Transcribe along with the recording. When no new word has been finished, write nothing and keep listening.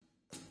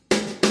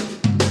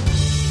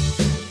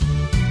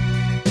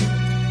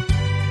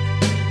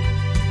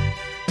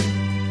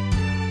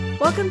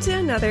Welcome to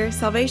another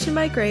Salvation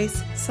by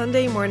Grace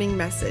Sunday morning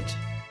message.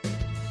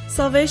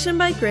 Salvation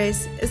by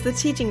Grace is the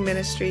teaching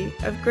ministry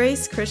of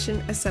Grace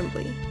Christian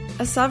Assembly,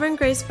 a Sovereign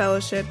Grace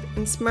Fellowship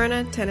in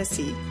Smyrna,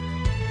 Tennessee.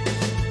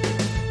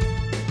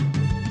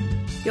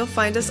 You'll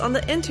find us on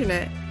the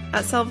internet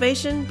at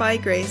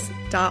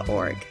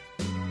salvationbygrace.org.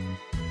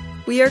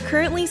 We are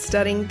currently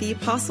studying the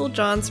Apostle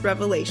John's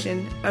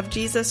revelation of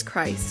Jesus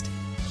Christ.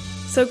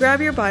 So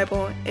grab your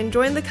Bible and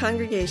join the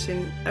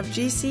congregation of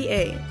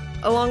GCA,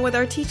 along with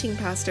our teaching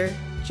pastor,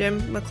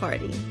 Jim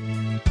McClarty.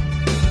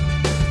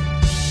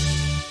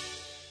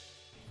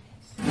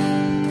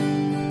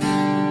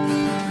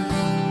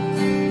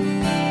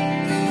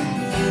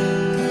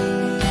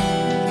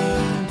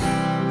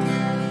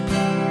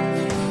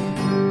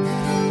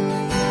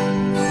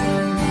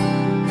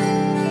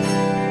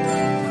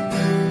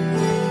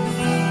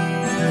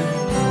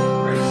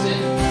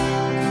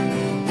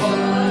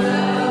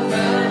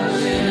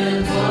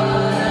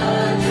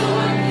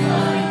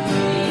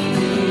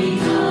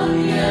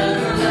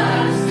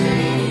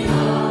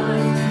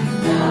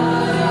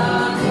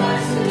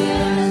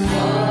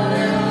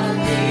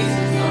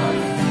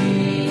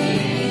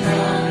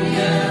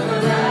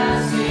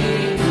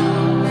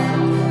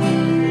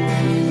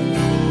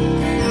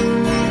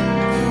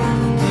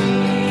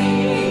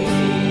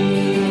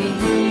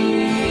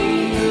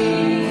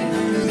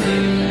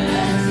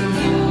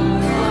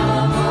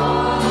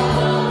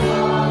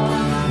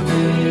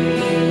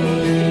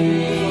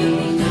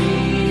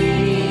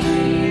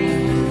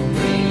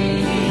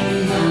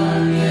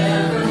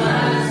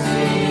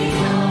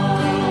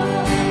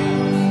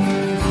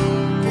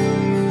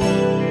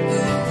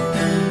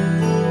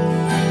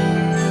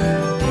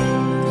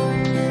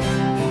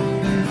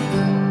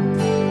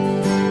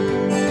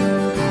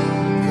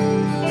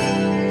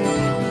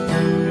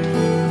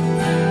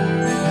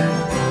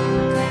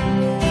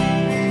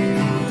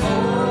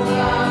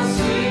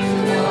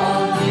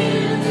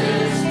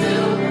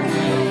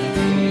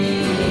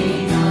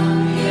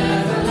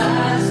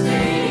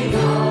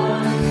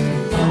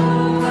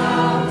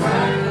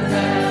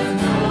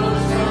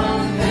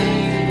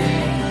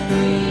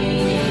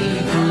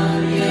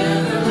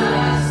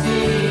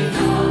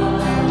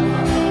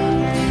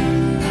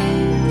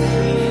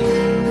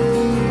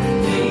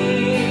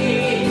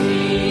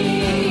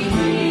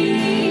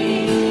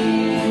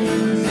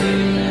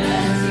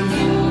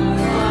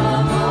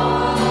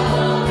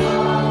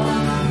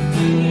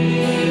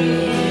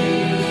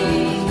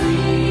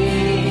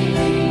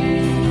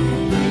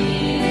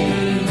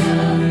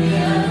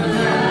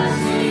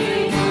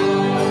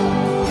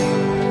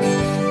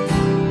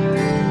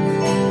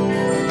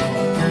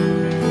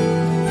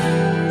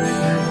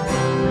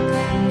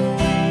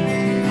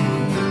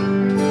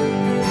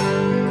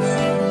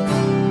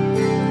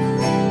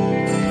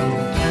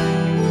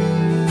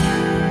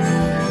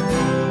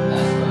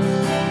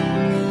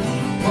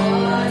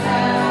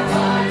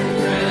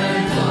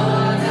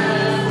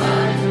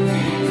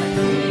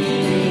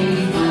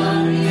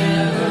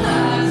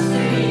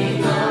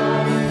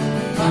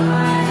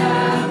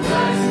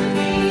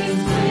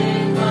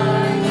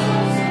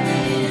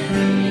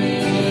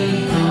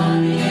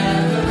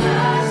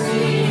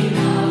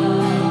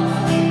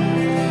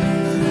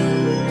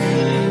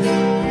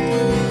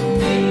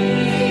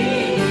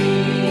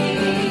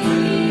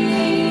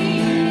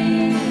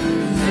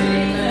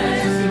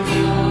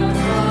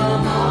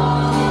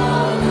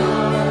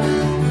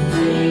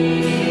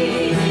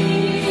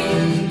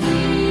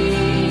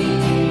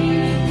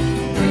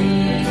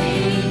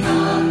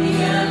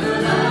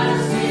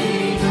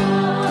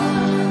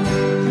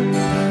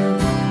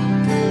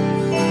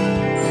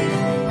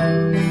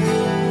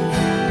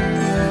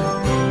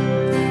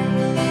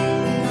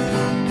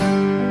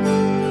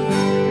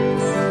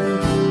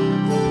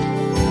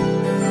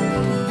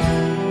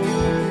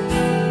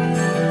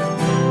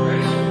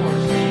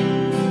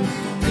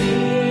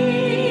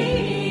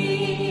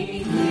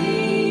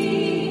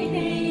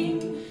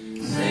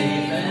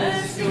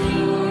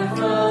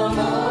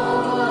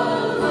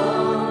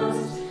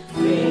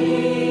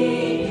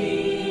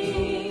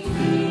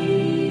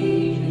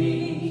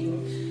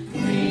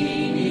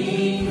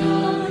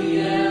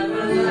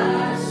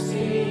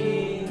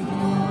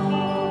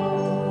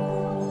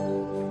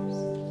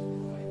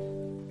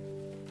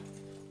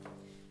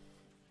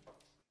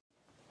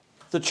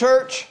 The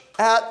church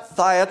at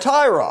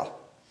Thyatira.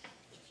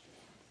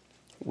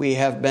 We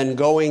have been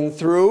going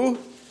through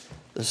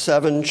the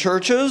 7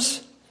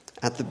 churches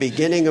at the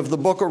beginning of the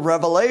book of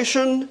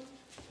Revelation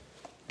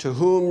to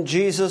whom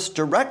Jesus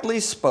directly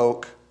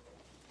spoke,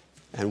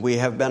 and we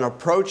have been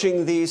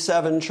approaching these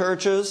 7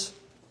 churches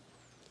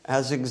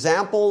as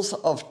examples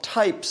of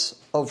types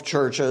of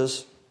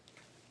churches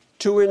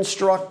to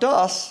instruct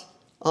us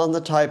on the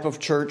type of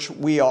church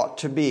we ought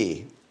to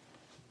be.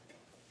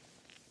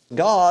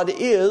 God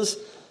is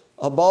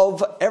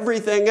above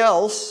everything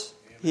else.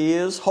 He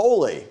is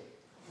holy.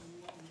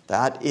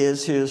 That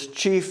is his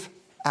chief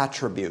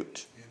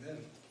attribute. Amen.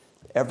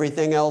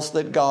 Everything else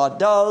that God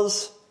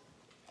does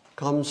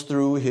comes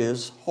through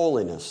his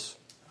holiness.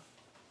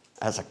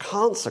 As a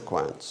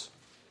consequence,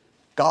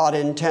 God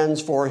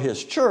intends for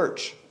his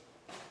church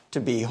to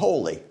be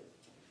holy.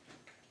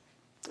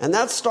 And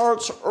that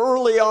starts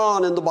early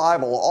on in the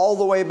Bible, all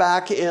the way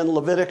back in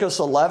Leviticus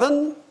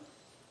 11.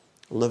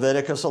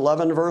 Leviticus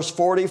 11, verse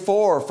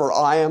 44, "For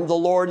I am the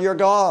Lord your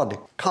God.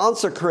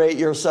 Consecrate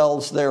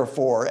yourselves,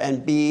 therefore,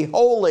 and be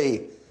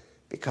holy,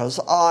 because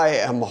I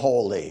am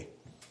holy.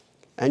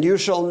 And you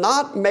shall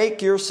not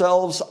make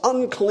yourselves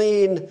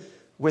unclean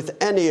with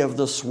any of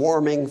the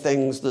swarming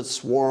things that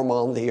swarm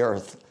on the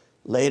earth."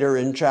 Later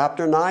in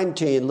chapter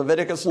 19,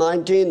 Leviticus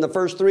 19, the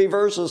first 3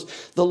 verses,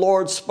 the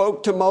Lord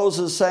spoke to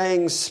Moses,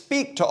 saying,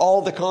 "Speak to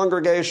all the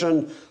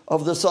congregation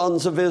of the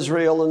sons of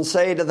Israel and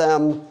say to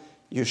them,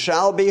 you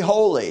shall be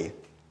holy,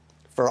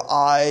 for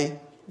I,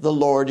 the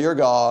Lord your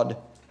God,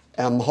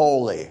 am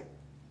holy.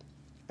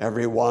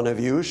 Every one of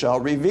you shall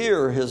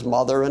revere his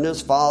mother and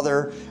his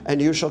father,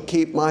 and you shall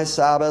keep my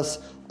Sabbaths.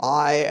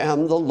 I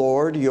am the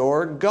Lord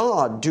your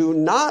God. Do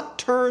not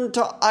turn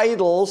to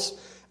idols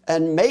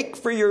and make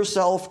for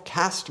yourself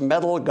cast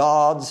metal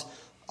gods.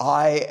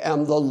 I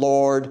am the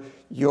Lord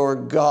your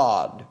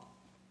God."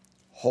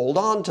 Hold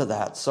on to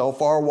that. So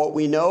far, what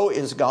we know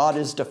is God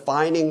is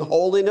defining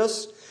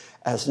holiness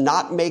as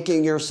not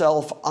making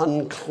yourself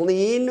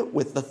unclean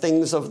with the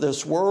things of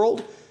this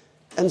world,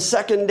 and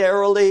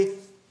secondarily,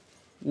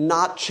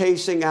 not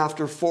chasing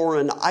after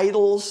foreign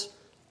idols,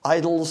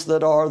 idols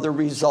that are the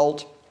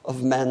result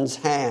of men's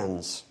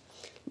hands.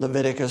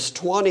 Leviticus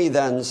 20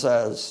 then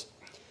says,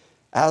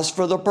 "As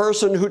for the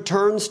person who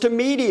turns to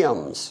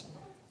mediums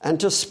and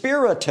to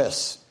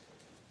spiritists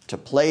to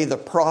play the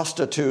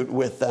prostitute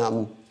with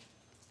them,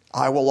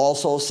 I will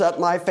also set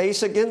my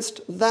face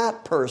against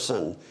that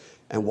person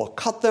and will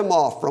cut them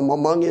off from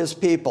among his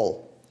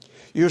people.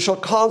 You shall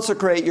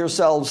consecrate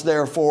yourselves,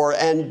 therefore,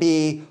 and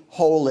be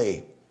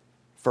holy,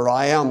 for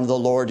I am the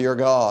Lord your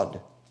God.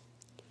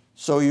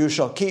 So you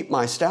shall keep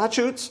my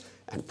statutes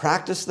and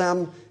practice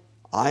them.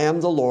 I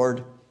am the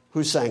Lord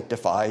who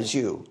sanctifies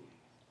you."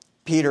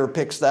 Peter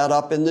picks that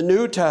up in the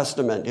New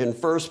Testament. In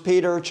 1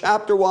 Peter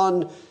chapter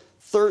 1,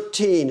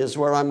 13 is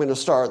where I'm going to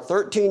start,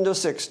 13 to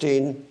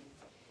 16.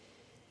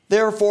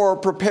 "Therefore,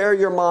 prepare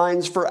your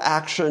minds for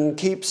action.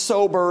 Keep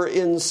sober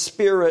in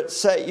spirit.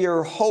 Set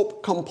your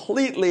hope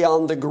completely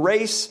on the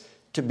grace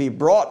to be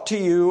brought to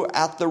you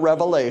at the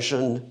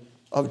revelation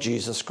of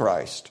Jesus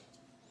Christ.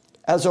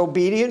 As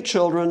obedient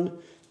children,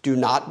 do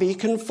not be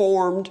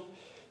conformed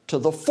to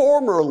the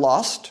former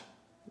lust,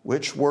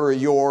 which were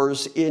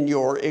yours in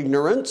your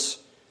ignorance,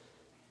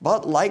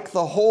 but like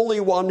the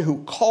Holy One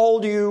who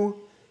called you,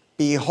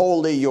 be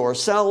holy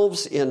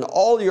yourselves in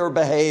all your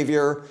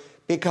behavior,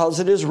 because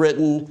it is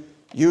written,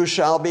 you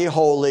shall be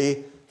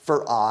holy,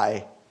 for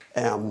I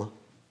am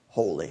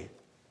holy."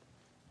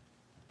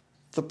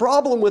 The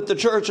problem with the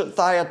church at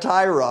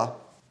Thyatira,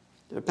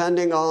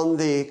 depending on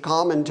the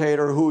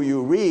commentator who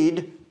you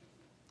read,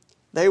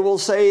 they will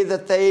say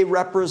that they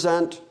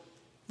represent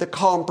the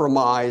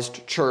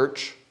compromised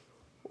church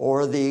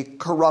or the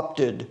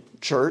corrupted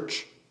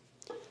church,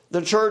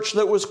 the church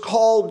that was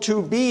called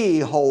to be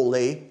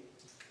holy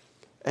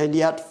and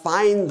yet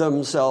find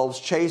themselves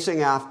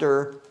chasing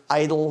after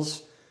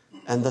idols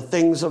and the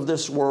things of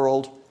this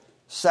world,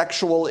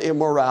 sexual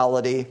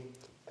immorality,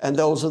 and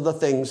those are the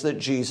things that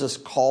Jesus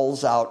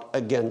calls out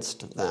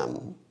against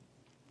them.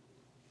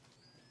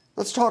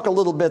 Let's talk a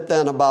little bit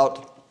then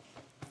about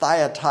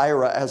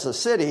Thyatira as a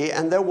city,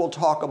 and then we'll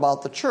talk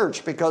about the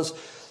church, because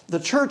the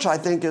church, I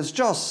think, is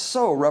just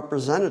so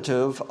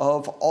representative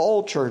of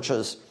all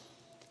churches.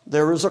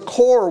 There is a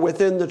core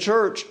within the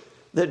church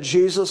that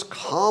Jesus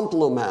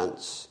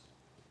compliments,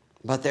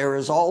 but there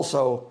is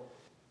also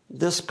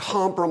this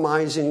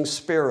compromising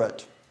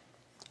spirit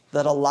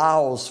that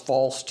allows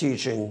false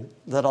teaching,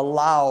 that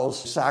allows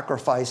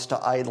sacrifice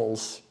to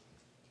idols.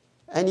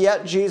 And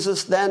yet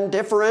Jesus then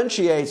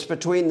differentiates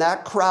between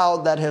that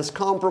crowd that has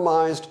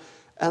compromised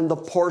and the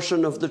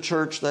portion of the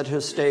church that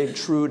has stayed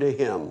true to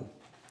him.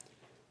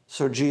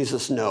 So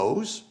Jesus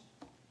knows.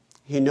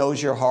 He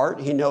knows your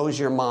heart. He knows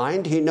your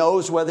mind. He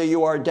knows whether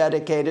you are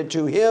dedicated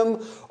to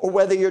him or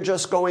whether you're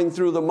just going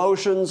through the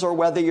motions or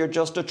whether you're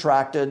just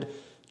attracted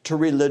to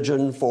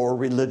religion for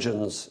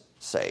religion's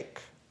sake.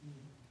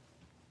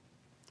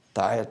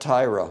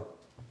 Thyatira.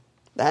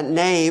 That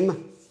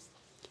name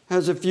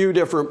has a few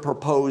different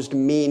proposed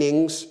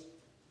meanings.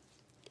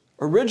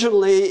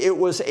 Originally, it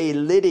was a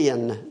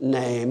Lydian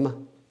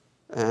name,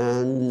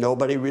 and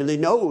nobody really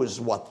knows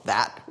what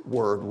that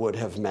word would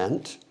have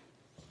meant.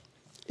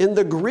 In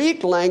the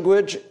Greek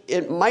language,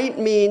 it might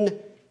mean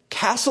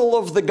castle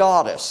of the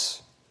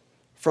goddess,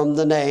 from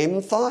the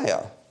name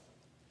Thea.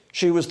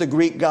 She was the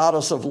Greek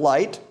goddess of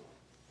light.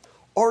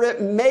 Or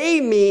it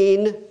may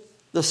mean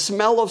the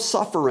smell of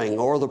suffering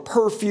or the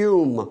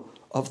perfume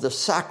of the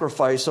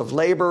sacrifice of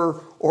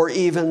labor or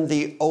even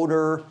the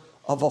odor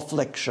of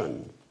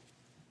affliction.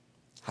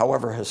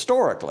 However,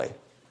 historically,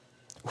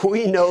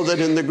 we know that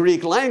in the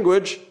Greek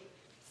language,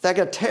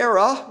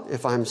 Thegatera,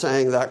 if I'm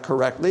saying that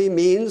correctly,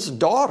 means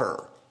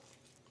daughter.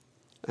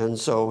 And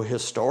so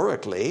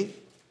historically,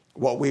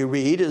 what we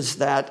read is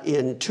that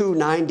in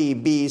 290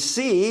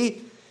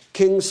 BC,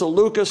 King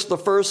Seleucus I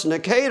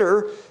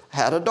Nicator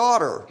had a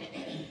daughter.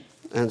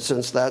 And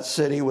since that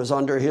city was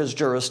under his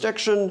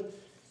jurisdiction,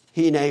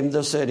 he named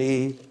the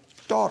city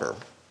Daughter.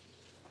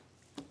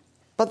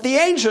 But the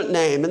ancient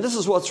name, and this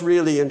is what's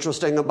really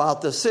interesting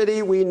about the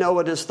city, we know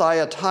it as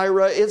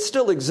Thyatira. It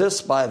still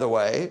exists, by the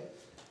way.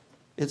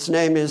 Its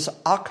name is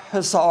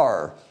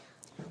Akhisar,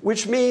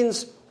 which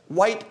means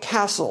White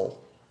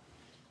Castle.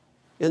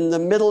 In the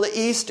Middle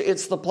East,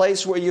 it's the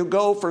place where you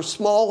go for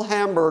small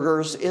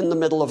hamburgers in the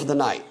middle of the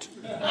night.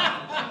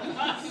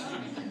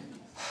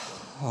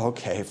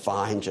 Okay,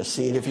 fine, just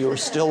seeing if you were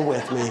still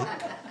with me.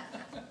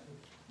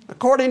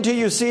 According to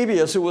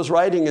Eusebius, who was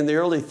writing in the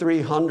early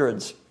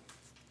 300s,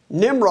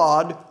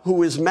 Nimrod,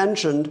 who is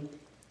mentioned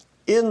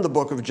in the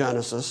book of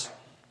Genesis,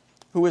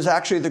 who is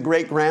actually the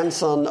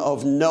great-grandson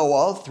of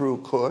Noah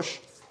through Cush.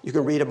 You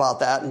can read about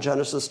that in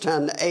Genesis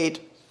 10:8.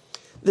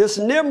 This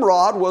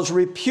Nimrod was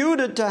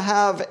reputed to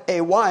have a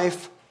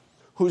wife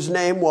whose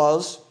name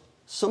was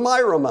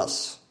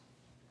Semiramis.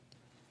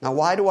 Now,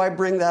 why do I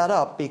bring that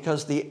up?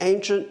 Because the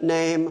ancient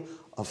name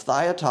of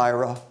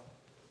Thyatira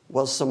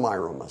was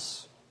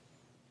Semiramis.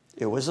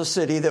 It was a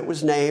city that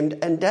was named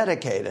and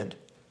dedicated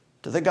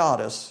to the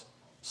goddess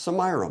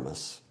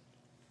Semiramis.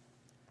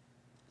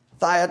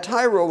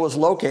 Thyatira was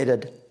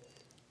located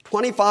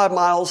 25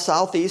 miles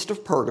southeast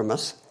of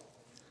Pergamus,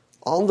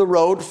 on the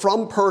road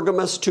from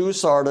Pergamus to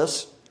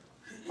Sardis,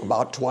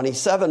 about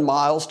 27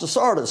 miles to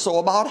Sardis. So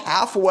about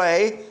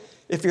halfway,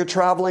 if you're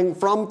traveling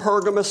from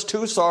Pergamus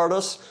to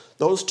Sardis,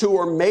 those two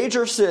are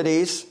major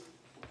cities,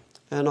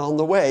 and on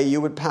the way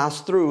you would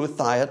pass through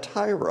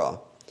Thyatira.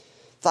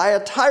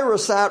 Thyatira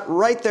sat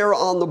right there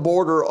on the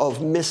border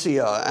of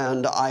Mysia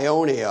and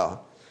Ionia.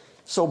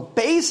 So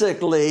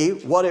basically,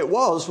 what it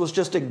was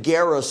just a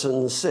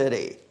garrison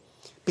city.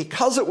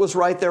 Because it was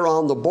right there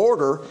on the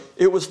border,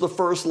 it was the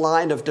first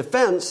line of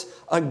defense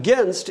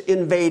against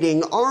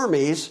invading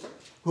armies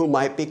who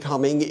might be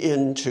coming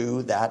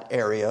into that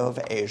area of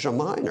Asia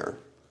Minor.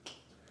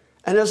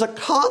 And as a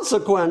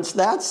consequence,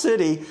 that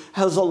city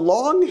has a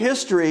long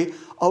history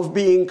of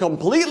being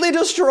completely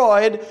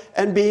destroyed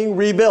and being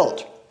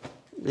rebuilt.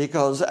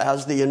 Because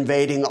as the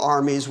invading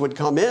armies would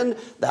come in,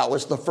 that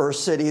was the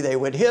first city they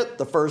would hit,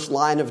 the first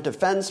line of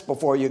defense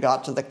before you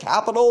got to the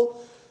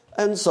capital.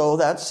 And so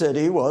that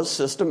city was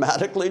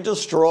systematically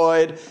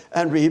destroyed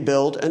and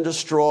rebuilt and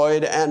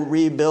destroyed and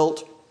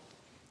rebuilt.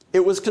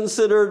 It was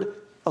considered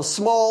a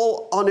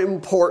small,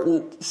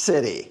 unimportant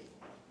city.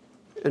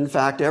 In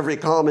fact, every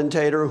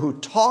commentator who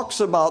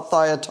talks about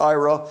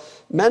Thyatira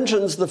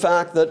mentions the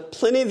fact that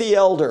Pliny the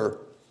Elder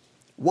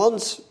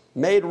once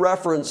made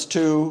reference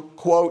to,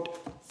 quote,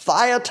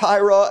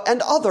 Thyatira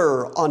and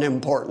other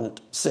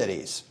unimportant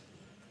cities.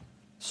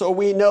 So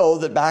we know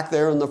that back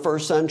there in the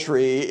first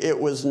century, it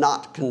was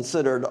not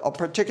considered a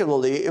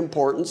particularly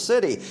important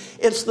city.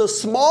 It's the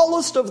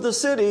smallest of the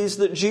cities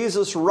that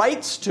Jesus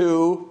writes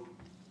to,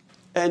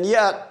 and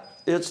yet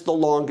it's the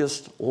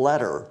longest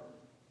letter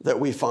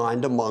that we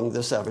find among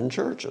the 7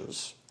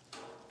 churches.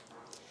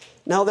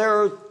 Now,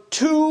 there are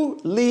 2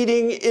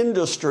 leading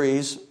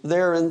industries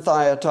there in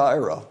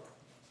Thyatira.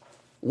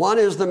 One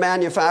is the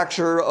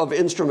manufacture of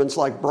instruments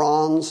like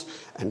bronze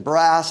and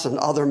brass and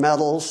other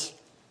metals,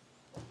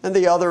 and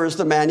the other is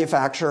the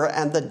manufacture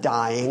and the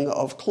dyeing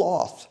of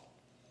cloth,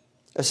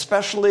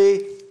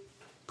 especially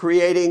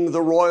creating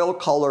the royal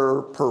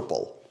color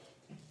purple.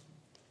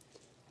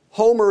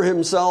 Homer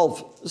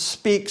himself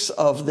speaks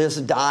of this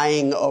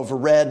dyeing of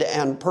red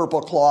and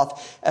purple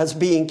cloth as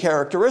being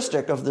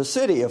characteristic of the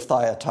city of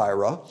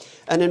Thyatira.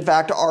 And in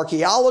fact,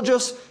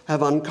 archaeologists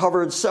have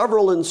uncovered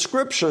several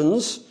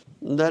inscriptions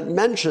that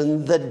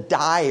mention the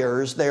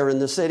dyers there in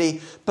the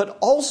city, but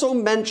also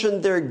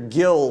mention their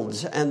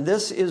guilds. And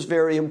this is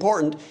very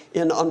important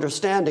in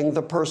understanding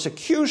the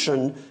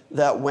persecution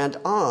that went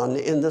on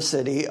in the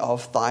city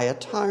of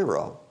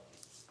Thyatira.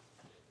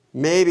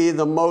 Maybe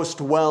the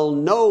most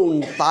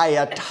well-known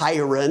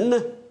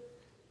Thyatiran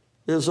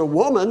is a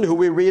woman who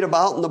we read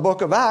about in the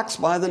book of Acts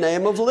by the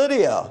name of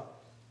Lydia.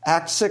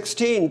 Acts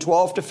 16,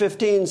 12 to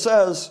 15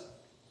 says,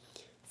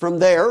 "From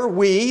there,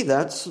 we,"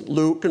 that's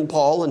Luke and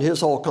Paul and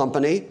his whole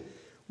company,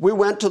 "we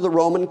went to the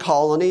Roman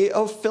colony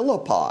of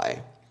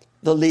Philippi,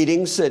 the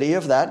leading city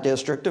of that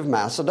district of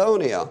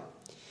Macedonia.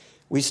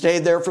 We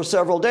stayed there for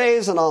several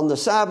days, and on the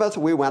Sabbath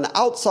we went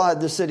outside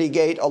the city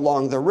gate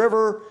along the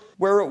river,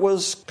 where it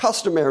was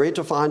customary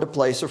to find a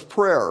place of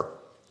prayer.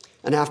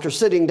 And after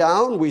sitting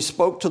down, we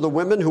spoke to the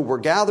women who were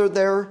gathered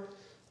there.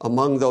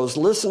 Among those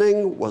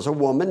listening was a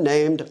woman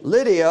named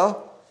Lydia,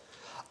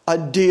 a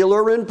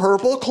dealer in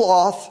purple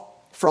cloth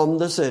from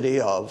the city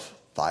of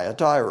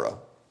Thyatira,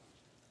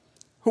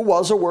 who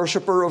was a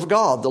worshiper of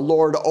God. The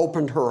Lord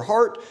opened her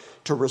heart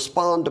to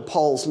respond to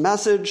Paul's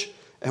message,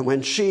 and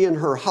when she and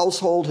her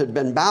household had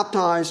been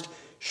baptized,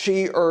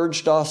 she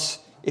urged us,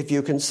 'If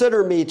you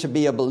consider me to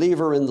be a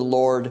believer in the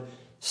Lord,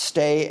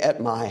 stay at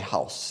my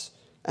house.'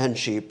 And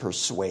she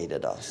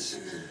persuaded us."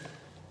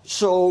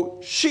 So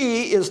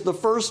she is the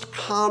first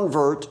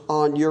convert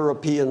on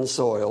European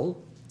soil.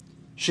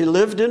 She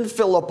lived in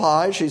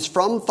Philippi. She's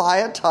from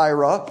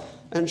Thyatira.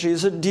 and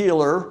she's a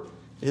dealer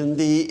in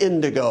the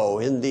indigo,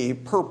 in the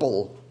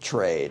purple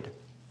trade.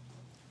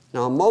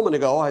 Now, a moment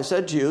ago, I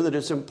said to you that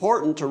it's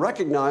important to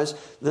recognize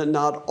that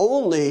not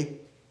only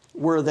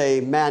were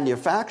they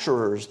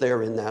manufacturers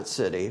there in that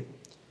city,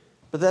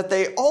 but that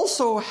they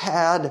also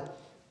had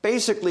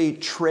basically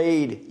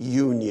trade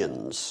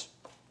unions.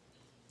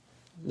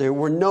 They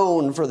were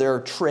known for their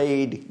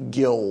trade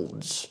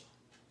guilds.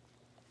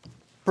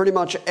 Pretty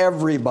much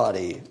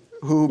everybody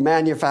who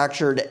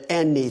manufactured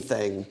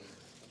anything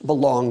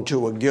belonged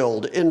to a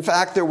guild. In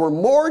fact, there were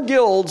more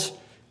guilds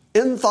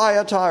in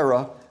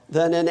Thyatira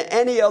than in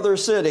any other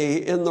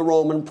city in the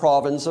Roman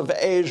province of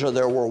Asia.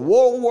 There were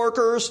wool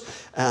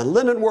workers and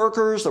linen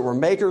workers, there were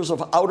makers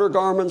of outer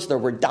garments, there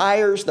were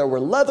dyers, there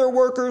were leather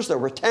workers, there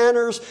were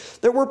tanners,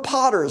 there were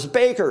potters,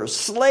 bakers,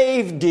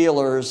 slave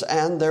dealers,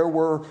 and there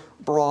were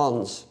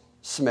bronze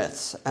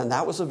smiths. And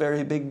that was a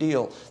very big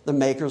deal, the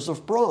makers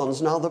of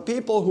bronze. Now, the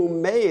people who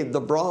made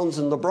the bronze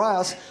and the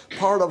brass,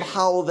 part of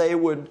how they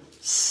would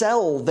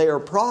sell their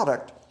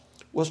product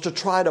was to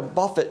try to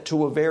buff it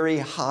to a very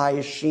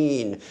high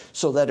sheen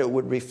so that it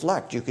would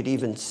reflect. You could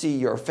even see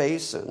your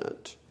face in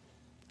it.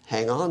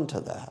 Hang on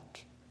to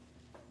that.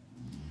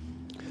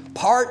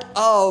 Part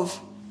of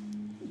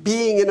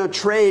being in a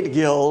trade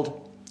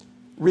guild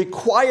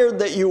required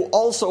that you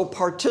also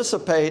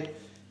participate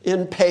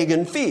in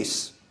pagan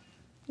feasts.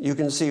 You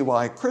can see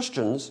why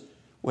Christians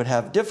would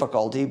have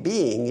difficulty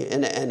being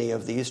in any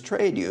of these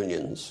trade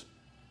unions.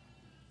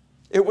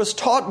 It was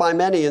taught by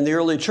many in the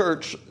early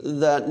church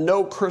that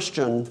no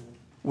Christian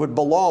would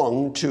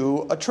belong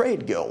to a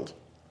trade guild.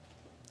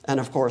 And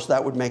of course,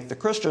 that would make the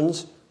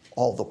Christians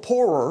all the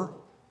poorer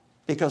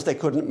because they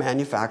couldn't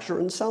manufacture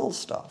and sell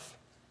stuff.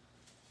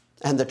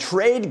 And the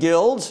trade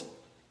guilds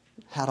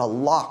had a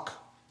lock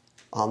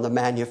on the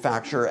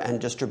manufacture and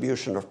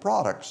distribution of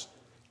products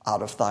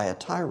out of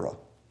Thyatira.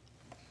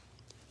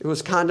 It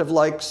was kind of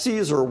like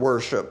Caesar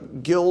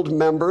worship. Guild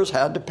members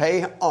had to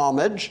pay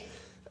homage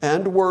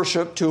and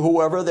worship to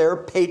whoever their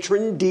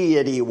patron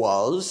deity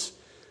was.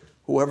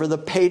 Whoever the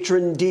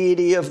patron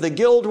deity of the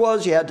guild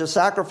was, you had to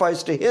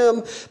sacrifice to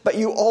him, but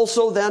you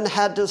also then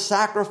had to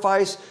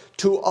sacrifice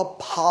to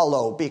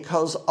Apollo,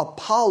 because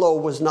Apollo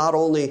was not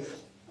only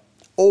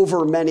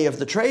over many of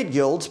the trade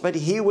guilds, but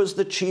he was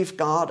the chief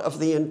god of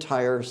the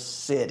entire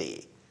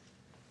city.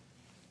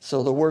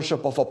 So the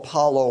worship of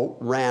Apollo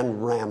ran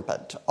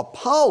rampant.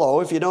 Apollo,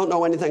 if you don't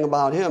know anything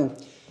about him,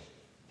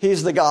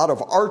 he's the god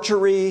of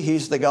archery,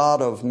 he's the god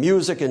of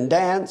music and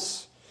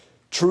dance,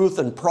 truth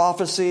and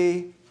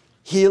prophecy,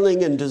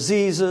 healing and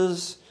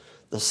diseases,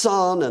 the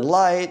sun and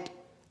light,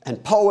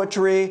 and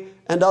poetry,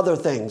 and other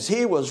things.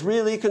 He was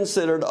really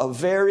considered a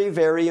very,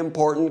 very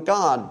important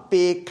god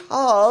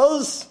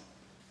because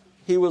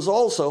he was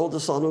also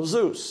the son of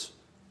Zeus.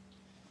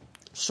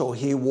 So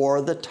he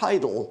wore the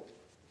title,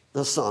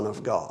 the Son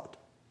of God.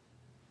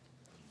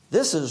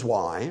 This is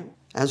why,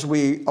 as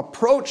we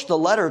approach the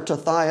letter to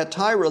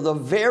Thyatira, the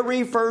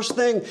very first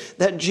thing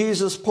that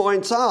Jesus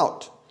points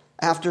out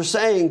after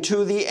saying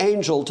to the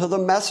angel, to the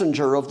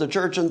messenger of the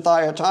church in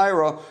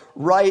Thyatira,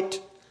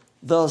 write,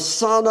 the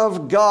Son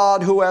of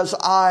God who has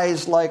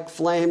eyes like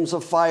flames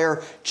of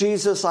fire.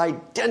 Jesus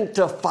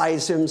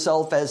identifies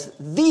himself as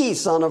the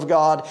Son of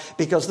God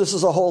because this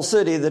is a whole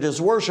city that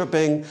is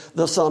worshiping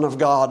the Son of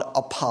God,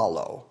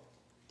 Apollo.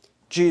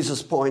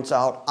 Jesus points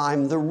out,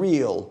 I'm the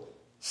real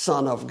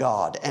Son of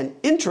God. And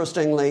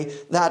interestingly,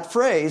 that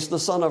phrase, the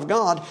Son of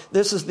God,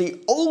 this is the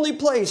only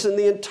place in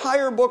the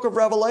entire book of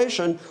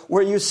Revelation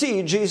where you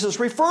see Jesus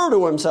refer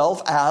to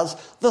himself as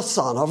the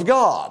Son of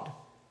God.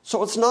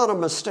 So it's not a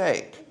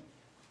mistake.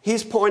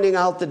 He's pointing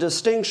out the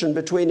distinction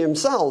between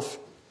himself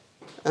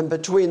and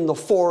between the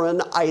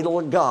foreign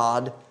idol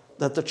god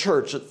that the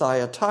church at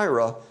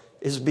Thyatira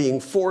is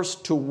being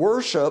forced to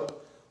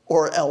worship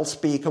or else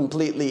be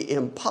completely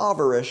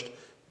impoverished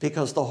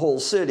because the whole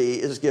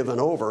city is given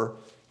over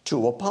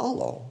to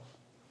Apollo.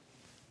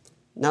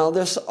 Now,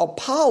 this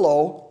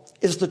Apollo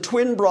is the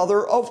twin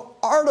brother of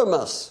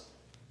Artemis,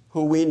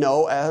 who we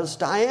know as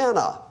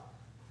Diana,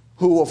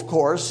 who, of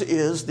course,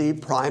 is the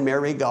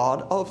primary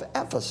god of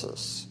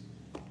Ephesus.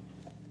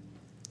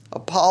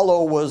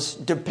 Apollo was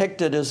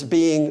depicted as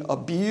being a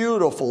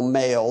beautiful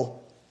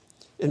male.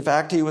 In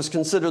fact, he was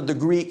considered the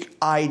Greek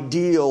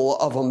ideal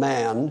of a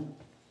man.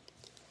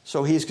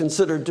 So he's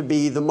considered to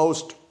be the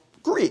most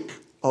Greek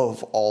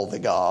of all the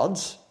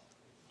gods.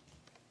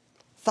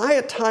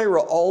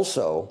 Thyatira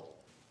also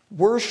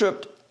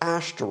worshipped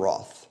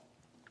Ashtaroth.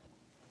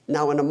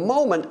 Now, in a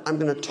moment, I'm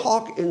going to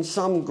talk in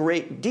some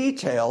great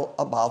detail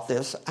about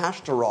this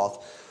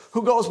Ashtaroth,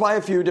 who goes by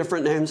a few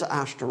different names: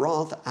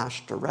 Ashtaroth,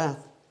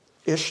 Ashtoreth,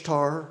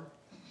 Ishtar.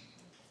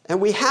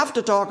 And we have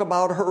to talk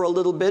about her a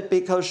little bit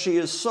because she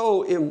is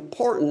so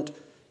important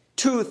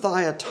to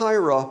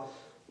Thyatira,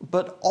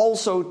 but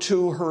also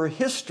to her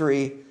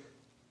history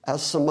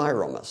as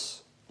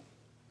Semiramis.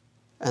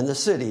 And the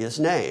city is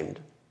named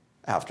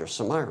after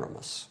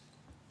Semiramis.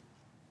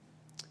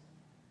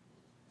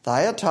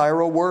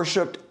 Thyatira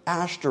worshipped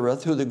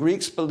Ashtoreth, who the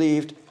Greeks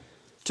believed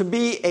to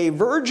be a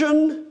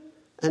virgin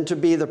and to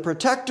be the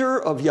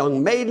protector of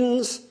young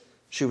maidens.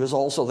 She was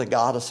also the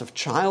goddess of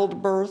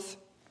childbirth.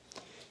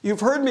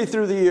 You've heard me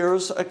through the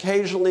years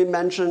occasionally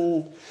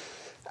mention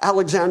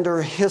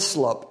Alexander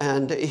Hislop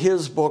and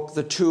his book,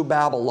 The Two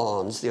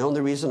Babylons. The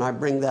only reason I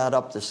bring that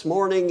up this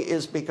morning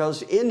is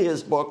because in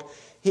his book,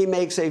 he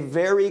makes a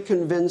very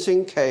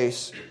convincing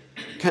case,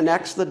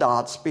 connects the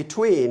dots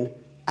between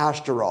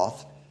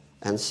Ashtaroth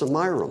and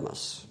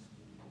Semiramis.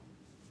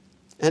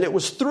 And it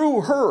was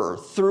through her,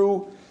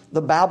 through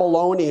the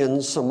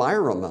Babylonian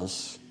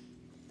Semiramis,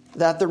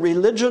 that the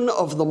religion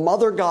of the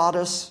mother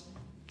goddess,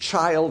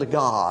 child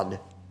god,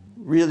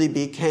 really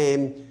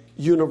became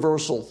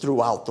universal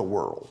throughout the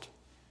world.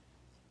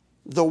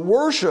 The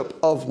worship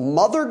of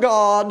mother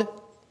god,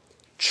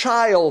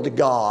 child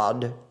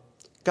god,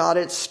 got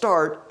its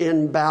start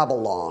in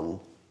Babylon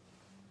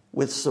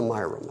with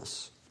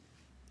Semiramis.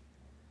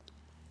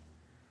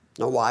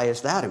 Now, why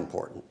is that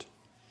important?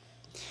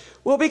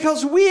 Well,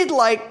 because we'd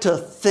like to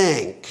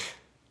think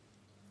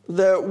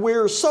that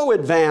we're so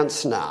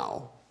advanced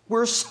now,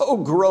 we're so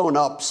grown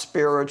up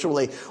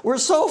spiritually, we're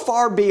so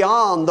far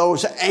beyond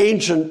those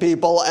ancient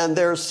people and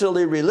their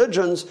silly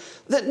religions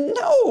that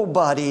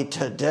nobody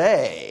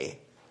today,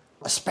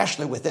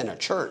 especially within a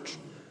church,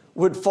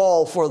 would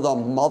fall for the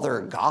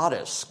mother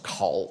goddess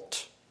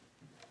cult.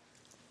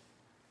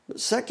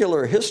 But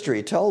secular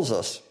history tells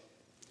us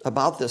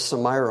about this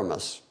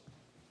Semiramis.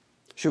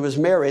 She was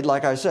married,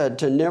 like I said,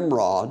 to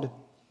Nimrod.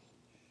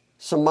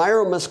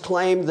 Semiramis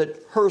claimed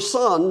that her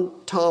son,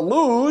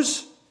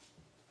 Tammuz,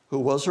 who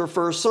was her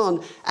first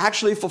son,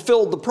 actually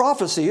fulfilled the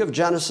prophecy of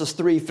Genesis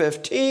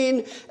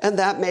 3:15, and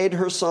that made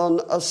her son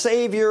a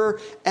savior,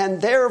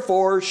 and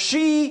therefore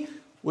she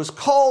was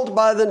called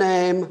by the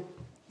name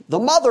the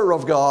Mother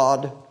of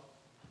God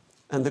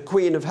and the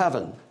Queen of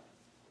Heaven.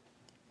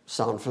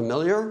 Sound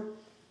familiar?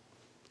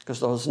 Because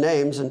those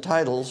names and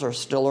titles are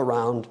still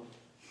around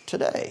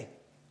today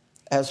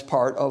as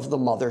part of the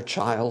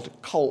mother-child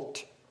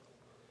cult,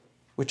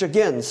 which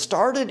again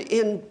started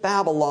in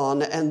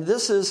Babylon, and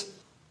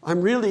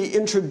I'm really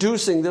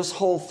introducing this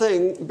whole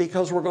thing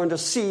because we're going to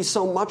see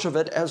so much of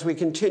it as we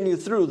continue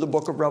through the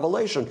book of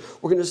Revelation.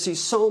 We're going to see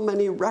so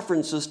many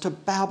references to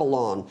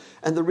Babylon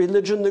and the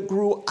religion that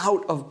grew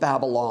out of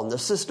Babylon, the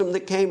system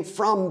that came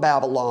from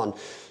Babylon.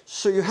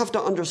 So you have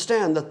to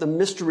understand that the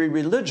mystery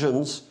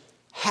religions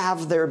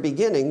have their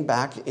beginning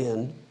back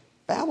in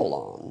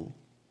Babylon.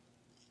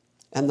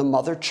 And the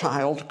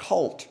mother-child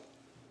cult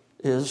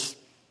is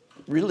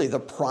really the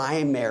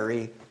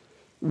primary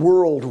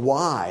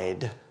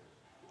worldwide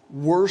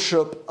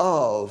worship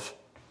of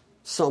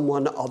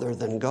someone other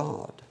than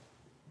God.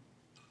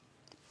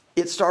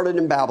 It started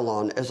in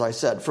Babylon, as I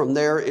said. From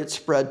there, it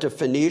spread to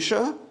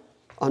Phoenicia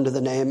under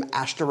the name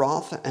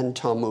Ashtaroth and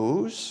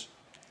Tammuz.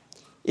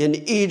 In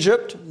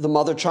Egypt, the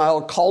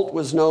mother-child cult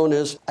was known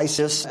as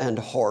Isis and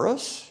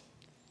Horus.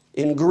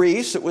 In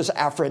Greece, it was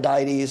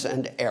Aphrodite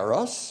and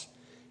Eros.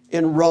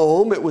 In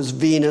Rome, it was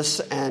Venus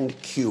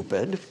and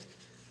Cupid.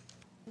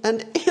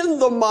 And in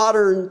the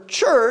modern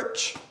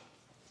church,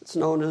 it's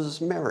known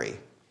as Mary.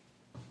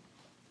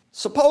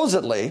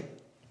 Supposedly,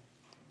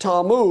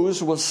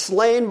 Tammuz was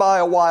slain by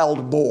a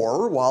wild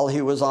boar while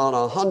he was on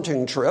a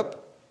hunting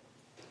trip.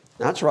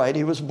 That's right,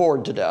 he was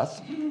bored to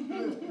death.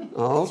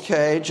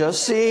 Okay,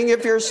 just seeing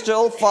if you're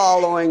still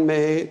following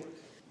me.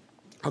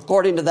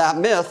 According to that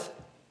myth,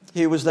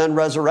 he was then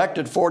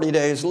resurrected 40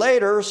 days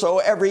later, so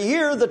every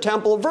year the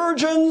temple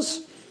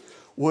virgins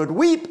would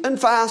weep and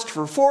fast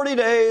for 40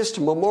 days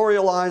to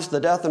memorialize the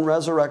death and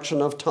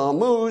resurrection of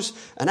Tammuz.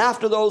 And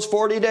after those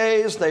 40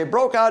 days, they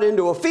broke out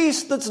into a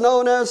feast that's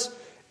known as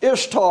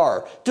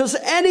Ishtar. Does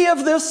any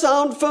of this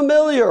sound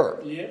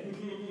familiar? Yeah.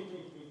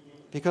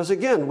 Because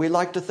again, we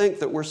like to think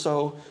that we're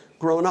so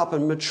grown up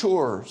and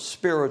mature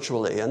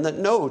spiritually and that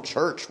no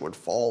church would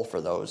fall for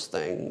those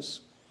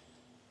things.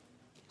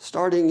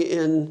 Starting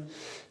in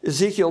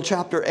Ezekiel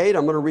chapter 8,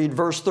 I'm going to read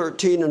verse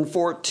 13 and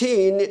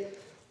 14.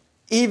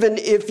 Even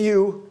if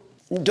you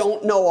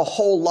don't know a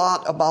whole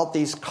lot about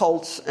these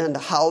cults and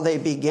how they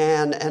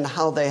began and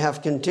how they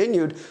have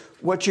continued,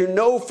 what you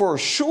know for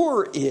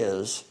sure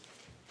is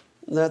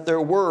that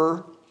there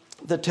were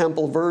the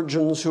temple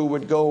virgins who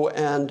would go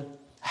and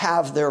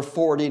have their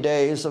 40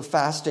 days of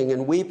fasting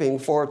and weeping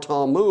for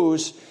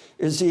Tammuz.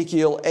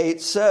 Ezekiel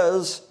 8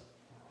 says,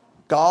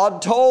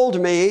 God told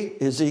me,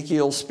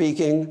 Ezekiel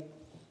speaking,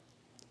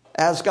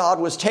 as God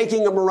was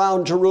taking him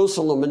around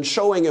Jerusalem and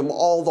showing him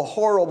all the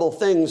horrible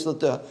things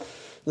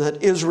that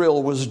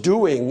Israel was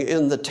doing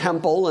in the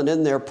temple and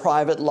in their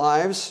private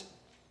lives,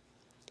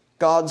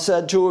 God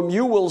said to him,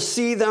 you will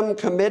see them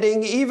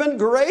committing even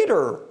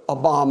greater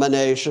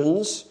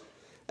abominations.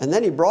 And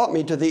then he brought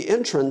me to the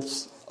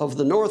entrance of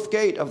the north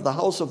gate of the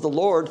house of the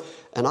Lord,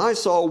 and I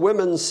saw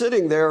women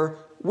sitting there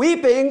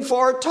weeping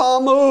for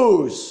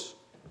Tammuz.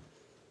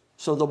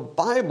 So the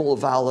Bible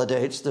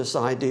validates this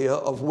idea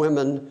of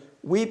women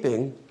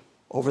weeping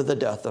over the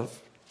death of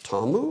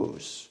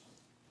Tammuz.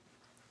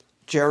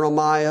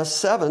 Jeremiah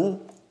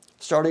 7,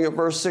 starting at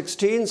verse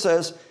 16,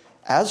 says,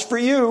 as for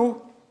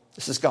you,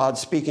 this is God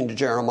speaking to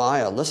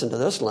Jeremiah, listen to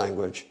this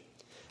language,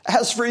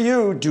 As for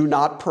you, do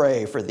not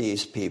pray for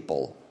these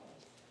people,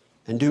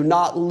 and do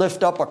not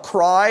lift up a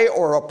cry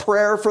or a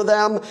prayer for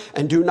them,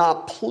 and do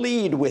not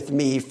plead with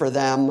me for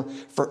them,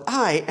 for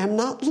I am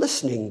not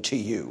listening to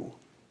you.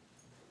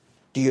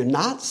 Do you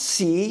not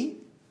see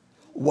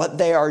what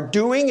they are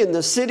doing in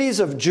the cities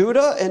of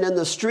Judah and in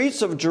the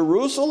streets of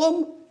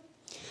Jerusalem?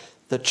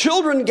 The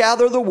children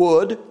gather the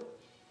wood,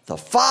 the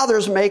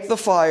fathers make the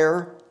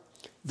fire,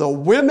 the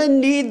women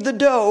knead the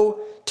dough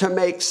to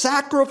make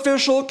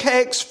sacrificial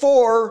cakes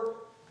for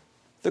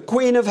the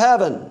Queen of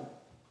Heaven.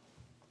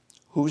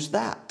 Who's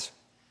that?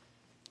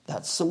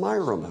 That's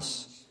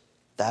Semiramis.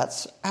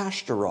 That's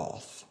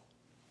Ashtaroth.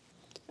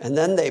 And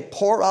then they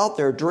pour out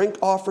their drink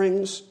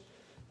offerings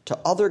to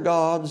other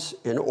gods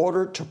in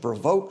order to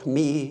provoke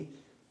me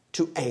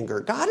to anger.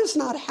 God is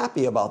not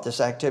happy about this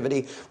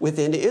activity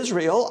within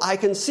Israel. I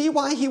can see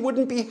why he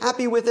wouldn't be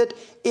happy with it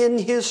in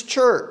his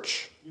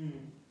church.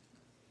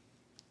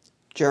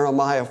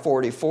 Jeremiah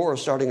 44,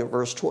 starting at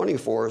verse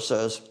 24,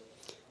 says,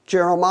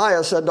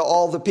 Jeremiah said to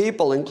all the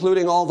people,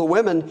 including all the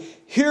women,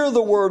 hear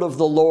the word of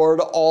the Lord,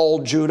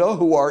 all Judah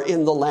who are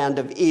in the land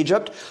of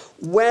Egypt.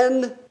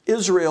 When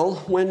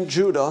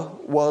Judah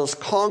was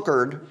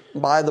conquered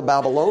by the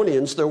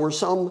Babylonians, there were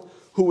some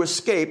who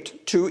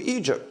escaped to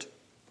Egypt.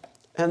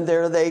 And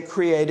there they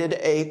created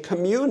a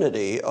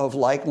community of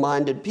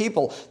like-minded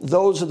people.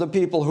 Those are the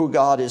people who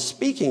God is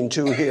speaking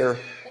to here.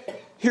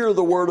 Hear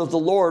the word of the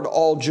Lord,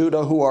 all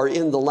Judah who are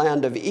in the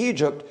land of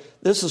Egypt.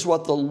 This is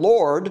what the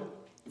Lord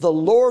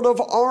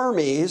of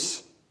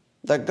armies,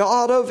 the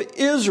God of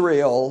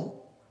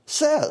Israel,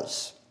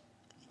 says.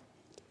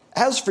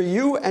 As for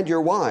you and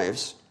your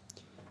wives,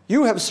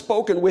 you have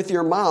spoken with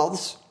your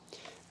mouths,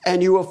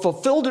 and you have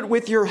fulfilled it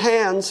with your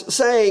hands,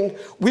 saying,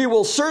 we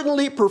will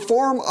certainly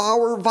perform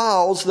our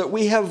vows that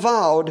we have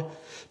vowed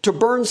to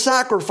burn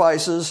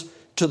sacrifices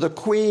to the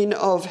Queen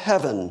of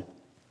Heaven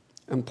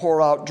and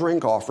pour out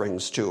drink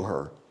offerings to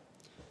her.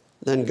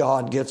 Then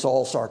God gets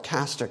all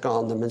sarcastic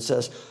on them and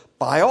says,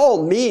 by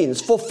all means,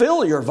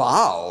 fulfill your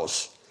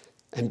vows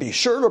and be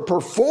sure to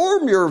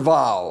perform your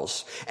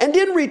vows. And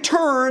in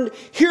return,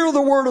 hear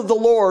the word of the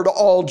Lord,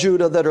 all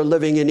Judah that are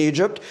living in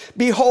Egypt.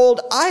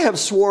 Behold, I have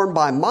sworn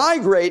by my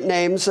great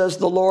name, says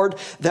the Lord,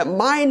 that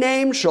my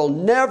name shall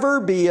never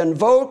be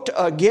invoked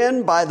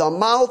again by the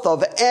mouth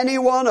of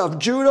anyone of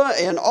Judah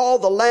in all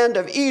the land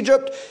of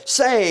Egypt,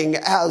 saying,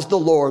 as the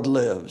Lord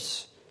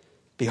lives.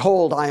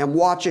 Behold, I am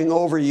watching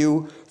over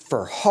you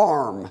for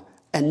harm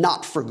and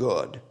not for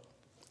good.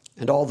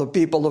 And all the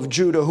people of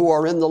Judah who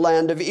are in the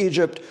land of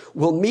Egypt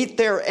will meet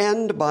their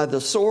end by the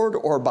sword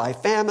or by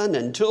famine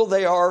until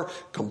they are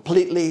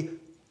completely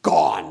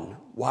gone.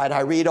 Why'd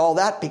I read all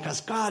that? Because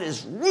God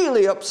is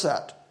really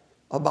upset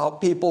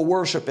about people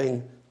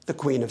worshiping the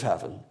Queen of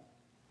Heaven.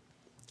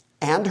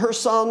 And her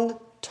son,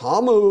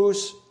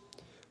 Tammuz,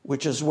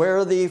 which is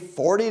where the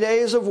 40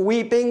 days of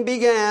weeping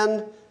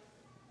began.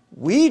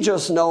 We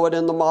just know it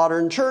in the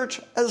modern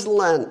church as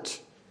Lent.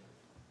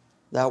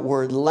 That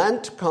word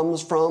Lent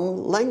comes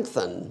from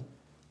lengthen,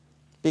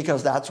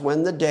 because that's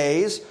when the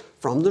days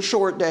from the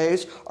short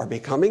days are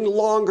becoming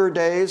longer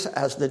days.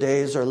 As the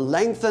days are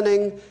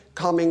lengthening,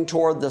 coming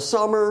toward the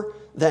summer,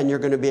 then you're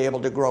going to be able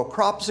to grow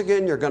crops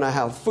again, you're going to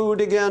have food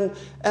again,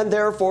 and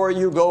therefore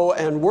you go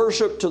and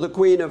worship to the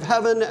Queen of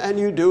Heaven, and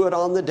you do it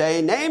on the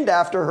day named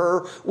after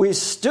her. We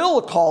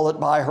still call it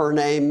by her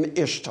name,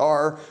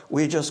 Ishtar.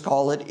 We just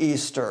call it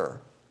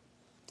Easter.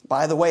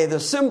 By the way, the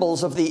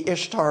symbols of the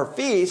Ishtar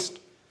feast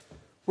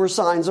were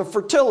signs of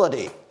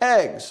fertility,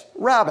 eggs,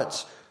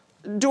 rabbits.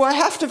 Do I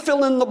have to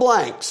fill in the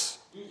blanks?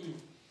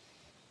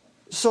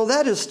 So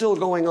that is still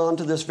going on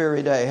to this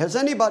very day. Has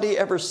anybody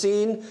ever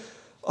seen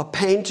a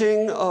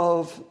painting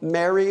of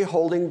Mary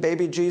holding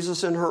baby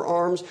Jesus in her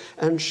arms,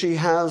 and she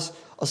has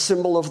a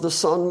symbol of the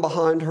sun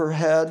behind her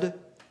head?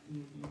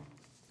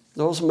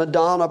 Those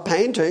Madonna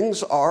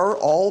paintings are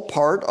all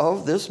part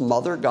of this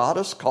mother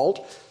goddess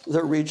cult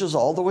that reaches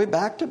all the way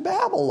back to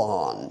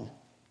Babylon.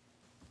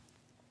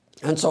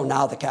 And so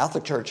now the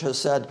Catholic Church has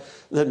said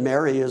that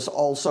Mary is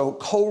also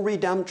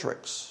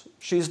co-redemptrix.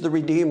 She's the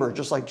Redeemer,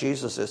 just like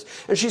Jesus is.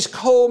 And she's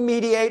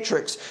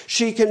co-mediatrix.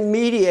 She can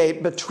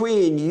mediate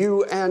between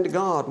you and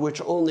God,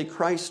 which only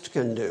Christ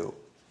can do.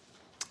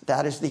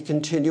 That is the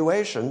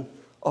continuation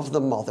of the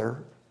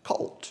mother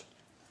cult.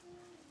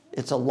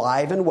 It's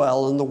alive and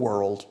well in the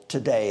world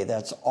today.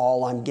 That's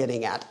all I'm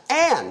getting at.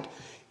 And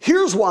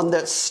here's one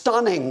that's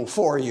stunning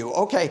for you.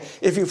 Okay,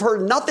 if you've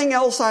heard nothing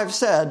else I've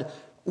said,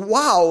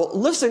 wow,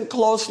 listen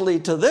closely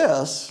to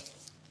this.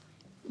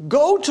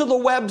 Go to the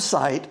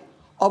website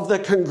of the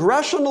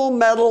Congressional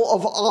Medal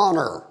of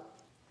Honor.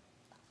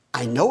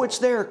 I know it's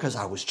there because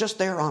I was just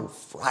there on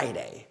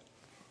Friday.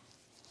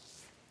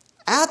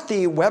 At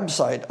the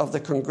website of the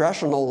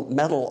Congressional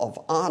Medal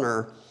of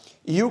Honor,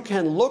 you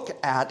can look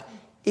at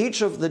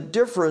each of the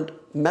different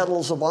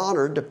medals of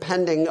honor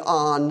depending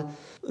on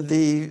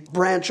the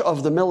branch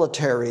of the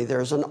military.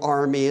 There's an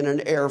Army and an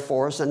Air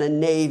Force and a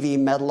Navy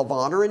Medal of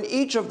Honor, and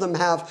each of them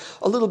have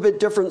a little bit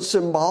different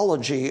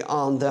symbology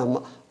on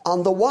them.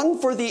 On the one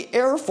for the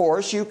Air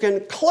Force, you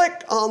can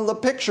click on the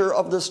picture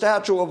of the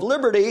Statue of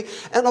Liberty,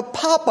 and a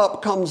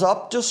pop-up comes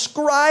up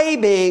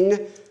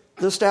describing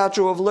the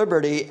Statue of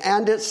Liberty,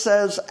 and it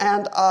says,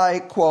 and I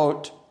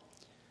quote,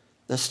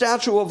 "The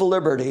Statue of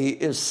Liberty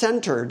is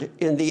centered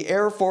in the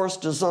Air Force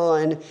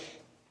design.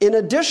 In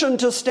addition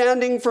to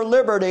standing for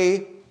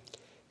liberty,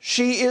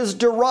 she is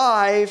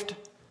derived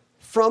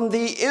from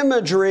the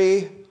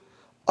imagery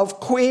of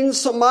Queen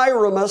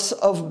Semiramis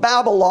of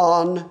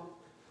Babylon,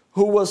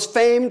 who was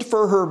famed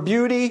for her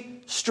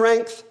beauty,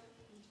 strength,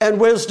 and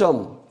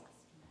wisdom."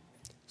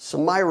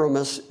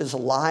 Semiramis is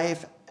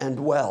alive and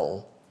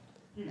well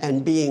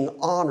and being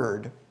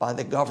honored by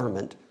the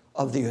government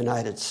of the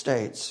United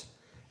States,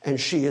 and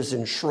she is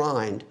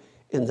enshrined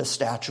in the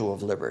Statue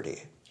of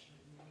Liberty.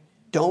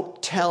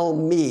 Don't tell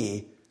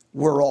me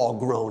we're all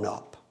grown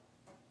up.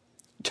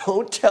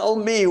 Don't tell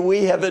me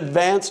we have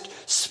advanced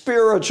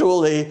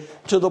spiritually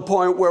to the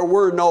point where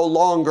we're no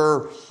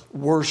longer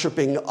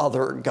worshiping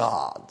other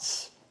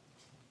gods.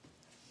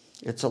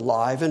 It's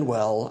alive and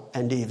well,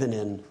 and even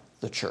in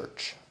the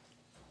church.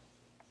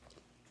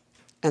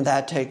 And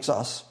that takes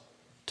us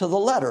to the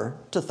letter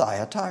to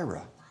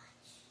Thyatira.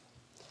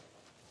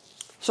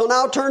 So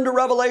now turn to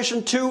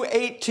Revelation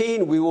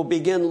 2:18. We will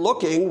begin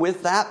looking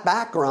with that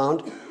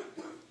background,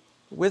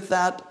 with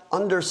that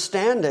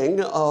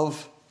understanding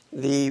of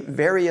the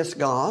various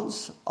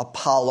gods,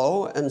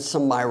 Apollo and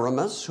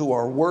Semiramis, who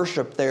are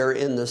worshipped there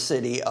in the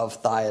city of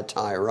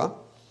Thyatira.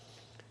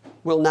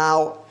 We'll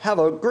now have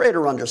a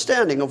greater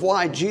understanding of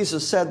why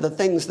Jesus said the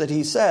things that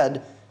he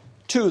said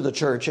to the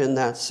church in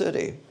that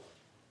city.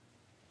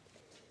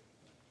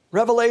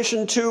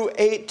 Revelation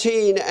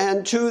 2:18,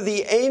 "And to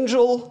the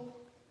angel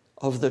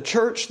of the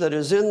church that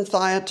is in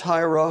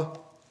Thyatira,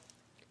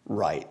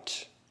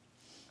 write."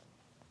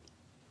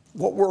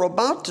 What we're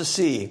about to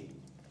see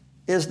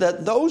is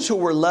that those who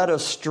were led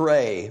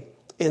astray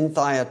in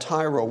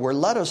Thyatira were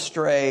led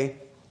astray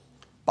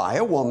by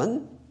a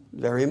woman,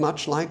 very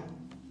much like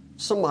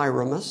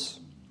Semiramis,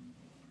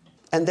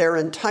 and they're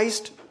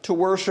enticed to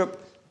worship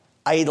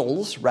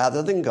idols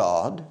rather than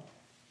God.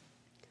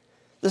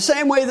 The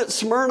same way that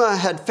Smyrna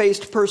had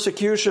faced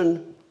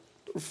persecution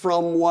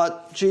from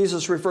what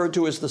Jesus referred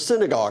to as the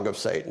synagogue of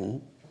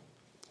Satan,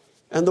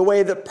 and the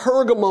way that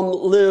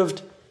Pergamum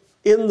lived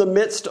in the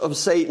midst of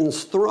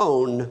Satan's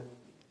throne,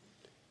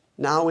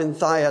 now in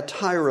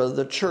Thyatira,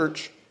 the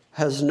church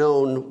has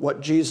known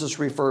what Jesus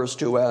refers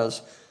to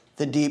as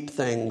the deep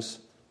things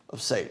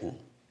of Satan.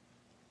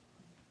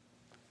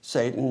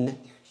 Satan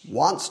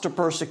wants to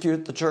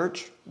persecute the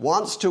church,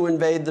 wants to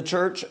invade the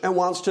church, and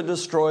wants to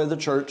destroy the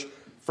church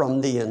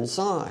from the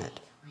inside.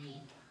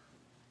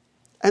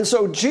 And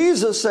so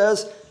Jesus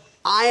says,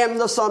 I am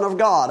the Son of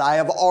God. I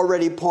have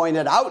already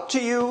pointed out to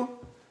you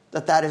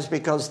that that is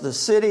because the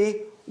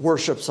city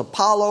worships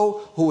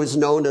Apollo, who is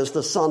known as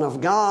the Son of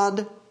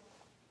God.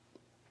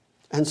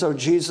 And so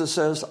Jesus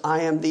says,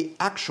 I am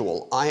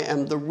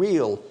the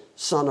real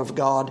Son of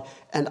God,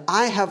 and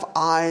I have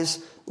eyes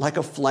like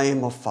a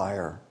flame of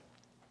fire.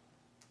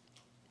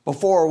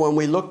 Before, when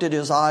we looked at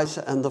his eyes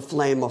and the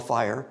flame of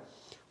fire,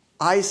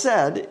 I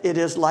said it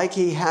is like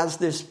he has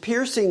this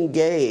piercing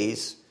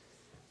gaze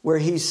where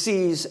he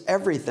sees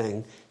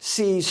everything,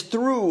 sees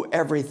through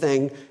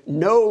everything,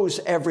 knows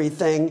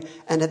everything,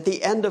 and at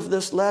the end of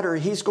this letter,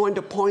 he's going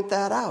to point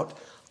that out.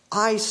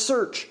 I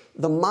search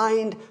the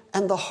mind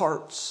and the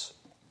hearts.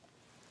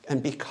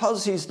 And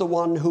because he's the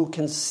one who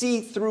can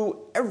see through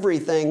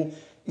everything,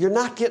 you're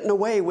not getting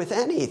away with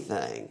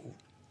anything.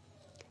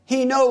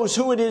 He knows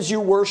who it is you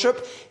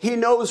worship. He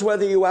knows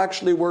whether you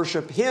actually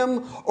worship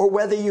him or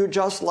whether you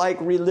just like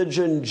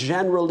religion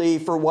generally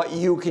for what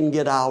you can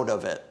get out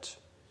of it.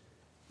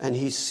 And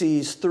he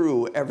sees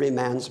through every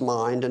man's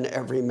mind and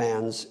every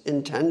man's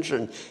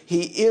intention.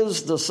 He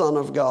is the Son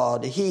of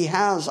God. He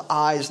has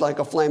eyes like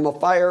a flame of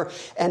fire,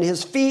 and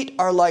his feet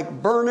are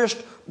like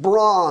burnished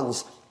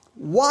bronze.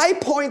 Why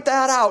point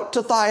that out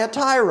to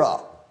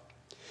Thyatira?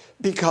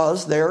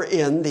 Because they're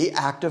in the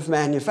active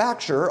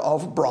manufacture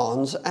of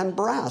bronze and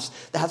brass.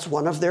 That's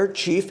one of their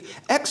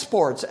chief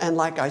exports. And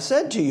like I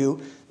said to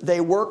you, they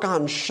work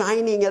on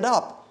shining it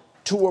up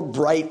to a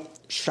bright,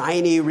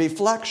 shiny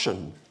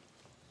reflection.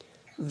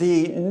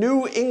 The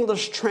New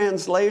English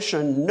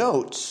Translation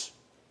notes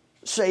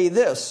say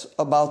this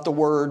about the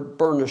word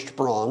burnished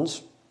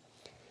bronze.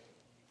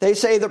 They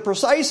say the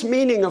precise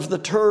meaning of the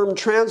term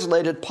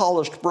translated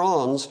polished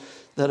bronze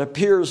that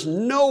appears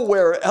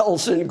nowhere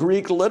else in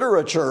Greek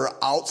literature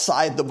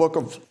outside the book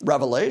of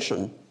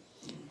Revelation.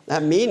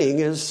 That meaning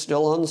is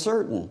still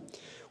uncertain.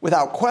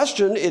 Without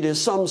question, it is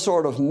some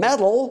sort of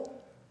metal,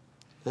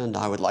 and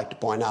I would like to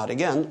point out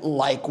again,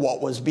 like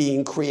what was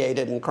being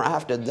created and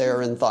crafted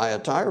there in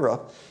Thyatira.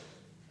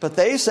 But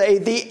they say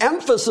the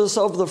emphasis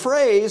of the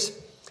phrase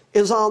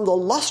is on the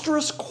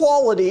lustrous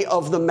quality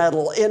of the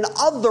metal. In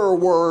other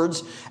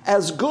words,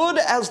 as good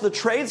as the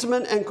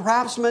tradesmen and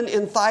craftsmen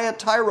in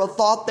Thyatira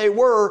thought they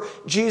were,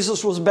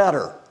 Jesus was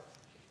better.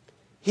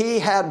 He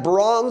had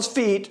bronze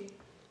feet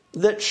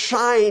that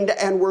shined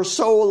and were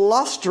so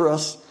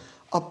lustrous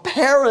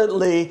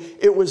Apparently,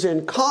 it was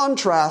in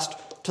contrast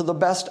to the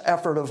best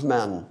effort of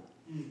men.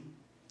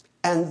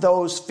 And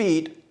those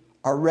feet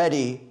are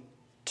ready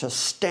to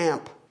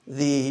stamp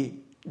the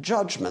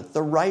judgment,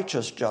 the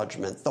righteous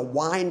judgment, the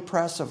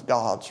winepress of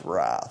God's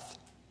wrath.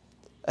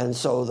 And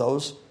so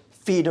those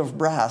feet of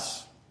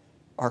brass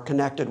are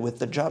connected with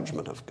the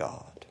judgment of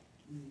God.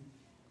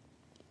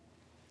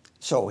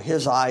 So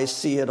his eyes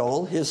see it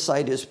all. His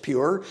sight is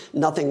pure.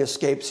 Nothing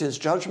escapes his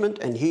judgment,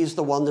 and he's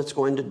the one that's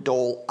going to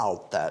dole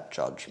out that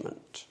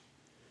judgment.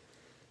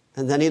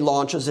 And then he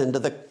launches into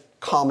the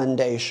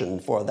commendation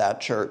for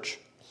that church.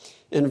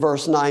 In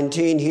verse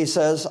 19, he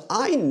says,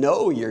 I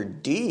know your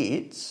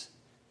deeds.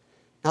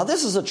 Now,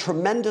 this is a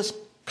tremendous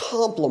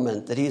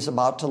compliment that he's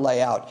about to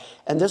lay out.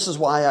 And this is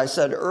why I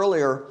said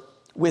earlier,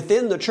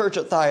 within the church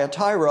at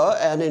Thyatira,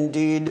 and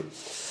indeed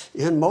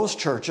in most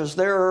churches,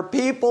 there are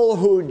people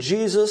who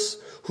Jesus,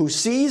 who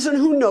sees and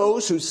who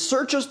knows, who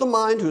searches the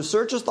mind, who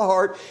searches the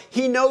heart.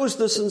 He knows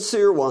the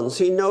sincere ones.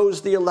 He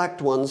knows the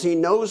elect ones. He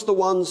knows the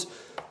ones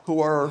who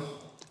are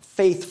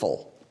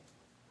faithful.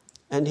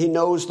 And he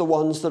knows the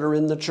ones that are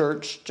in the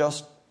church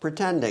just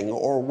pretending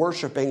or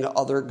worshiping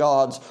other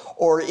gods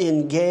or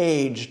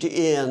engaged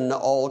in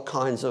all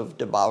kinds of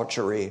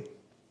debauchery.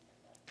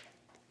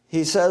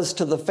 He says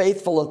to the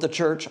faithful of the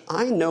church,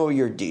 I know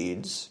your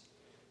deeds,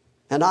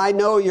 and I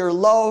know your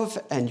love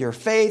and your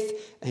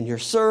faith and your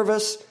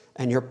service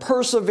and your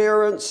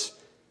perseverance,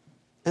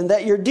 and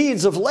that your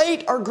deeds of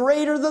late are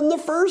greater than the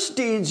first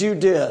deeds you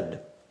did.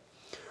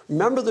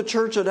 Remember the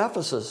church at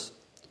Ephesus.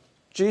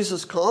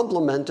 Jesus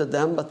complimented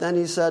them, but then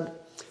he said,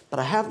 but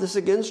I have this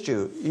against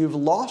you. You've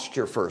lost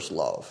your first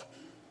love.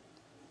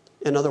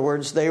 In other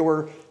words, they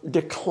were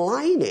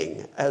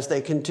declining as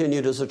they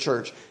continued as a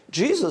church.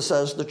 Jesus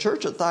says the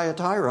church at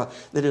Thyatira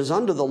that is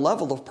under the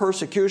level of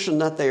persecution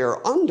that they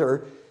are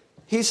under,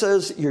 he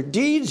says your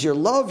deeds, your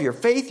love, your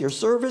faith, your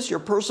service, your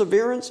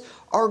perseverance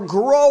are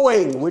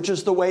growing, which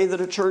is the way that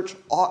a church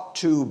ought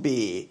to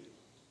be.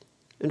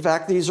 In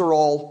fact, these are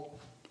all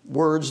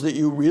words that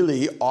you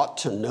really ought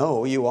to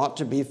know. You ought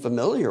to be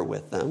familiar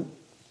with them.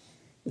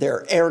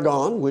 They're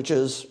ergon, which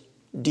is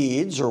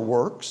deeds or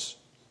works.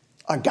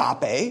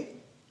 Agape,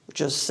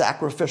 which is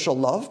sacrificial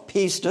love.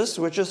 Pistis,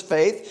 which is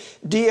faith.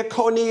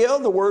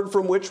 Diakonia, the word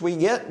from which we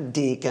get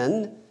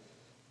deacon,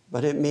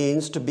 but it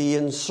means to be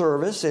in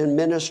service, in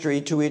ministry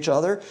to each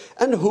other.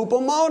 And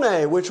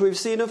hupomone, which we've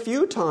seen a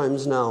few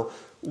times now,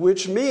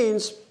 which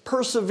means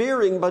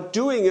persevering, but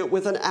doing it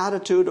with an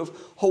attitude of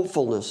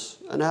hopefulness,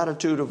 an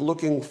attitude of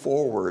looking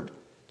forward,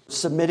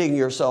 submitting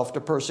yourself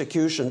to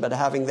persecution, but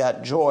having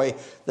that joy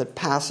that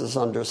passes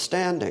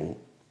understanding.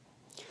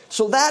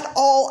 So that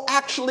all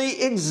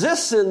actually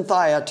exists in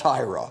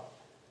Thyatira.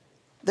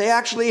 They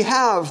actually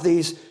have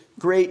these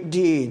great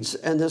deeds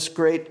and this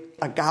great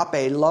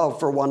agape love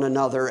for one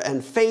another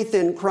and faith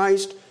in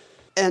Christ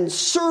and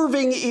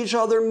serving each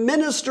other,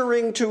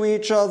 ministering to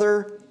each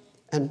other,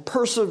 and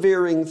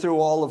persevering through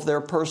all of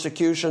their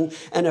persecution.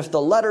 And if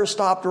the letter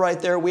stopped right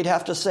there, we'd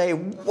have to say,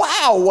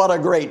 wow, what a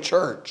great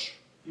church.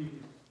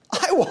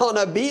 I want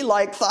to be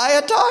like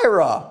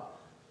Thyatira.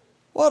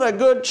 What a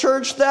good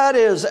church that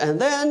is. And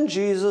then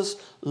Jesus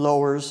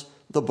lowers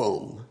the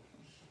boom.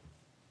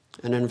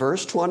 And in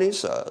verse 20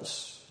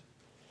 says,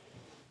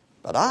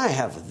 but I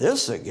have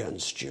this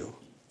against you.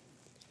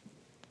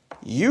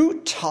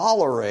 You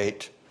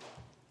tolerate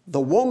the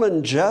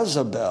woman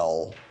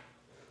Jezebel,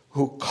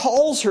 who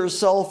calls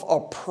herself a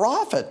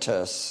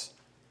prophetess,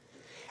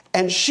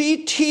 and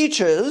she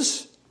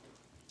teaches,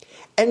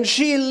 and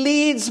she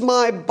leads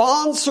my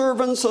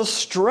bondservants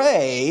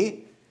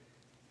astray,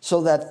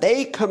 so that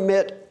they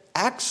commit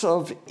acts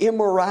of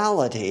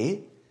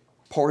immorality,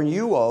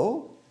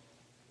 pornuo,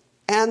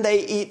 and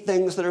they eat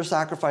things that are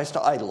sacrificed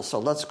to idols. So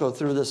let's go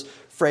through this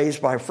phrase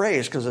by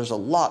phrase, because there's a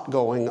lot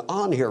going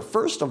on here.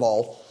 First of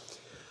all,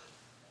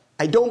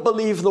 I don't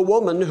believe the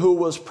woman who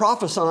was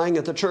prophesying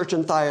at the church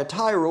in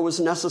Thyatira was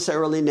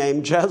necessarily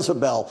named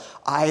Jezebel.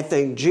 I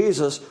think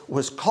Jesus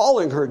was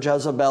calling her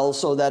Jezebel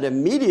so that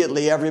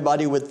immediately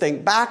everybody would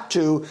think back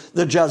to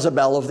the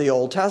Jezebel of the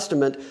Old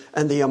Testament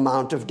and the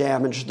amount of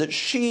damage that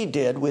she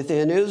did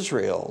within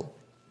Israel.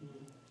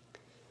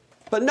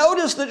 But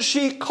notice that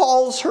she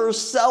calls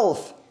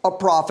herself a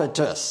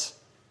prophetess.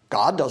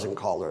 God doesn't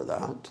call her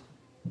that.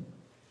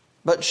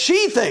 But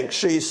she thinks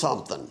she's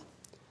something.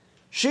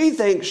 She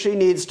thinks she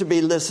needs to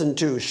be listened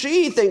to.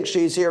 She thinks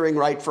she's hearing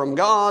right from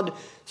God,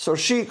 so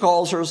she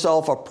calls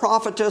herself a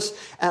prophetess,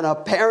 and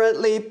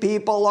apparently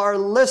people are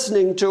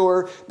listening to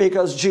her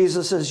because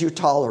Jesus says you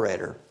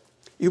tolerate her.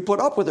 You put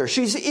up with her.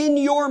 She's in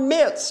your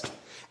midst,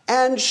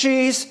 and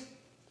she's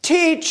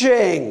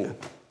teaching.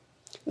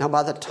 Now,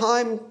 by the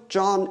time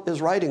John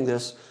is writing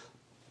this,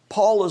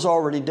 Paul is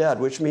already dead,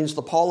 which means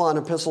the Pauline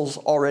epistles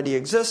already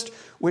exist,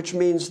 which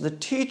means the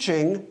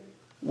teaching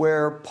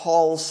where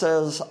Paul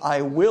says,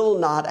 I will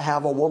not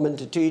have a woman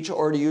to teach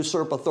or to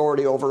usurp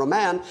authority over a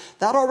man,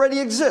 that already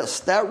exists.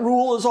 That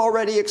rule is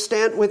already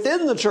extant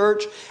within the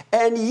church,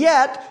 and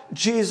yet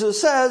Jesus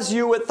says,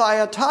 you at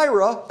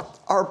Thyatira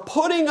are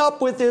putting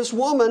up with this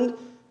woman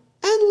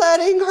and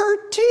letting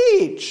her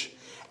teach.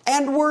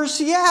 And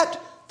worse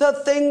yet, the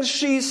things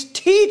she's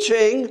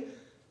teaching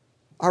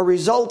are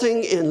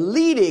resulting in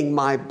leading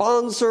my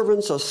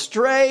bondservants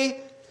astray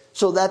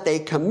so that they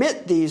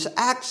commit these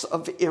acts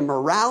of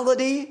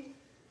immorality.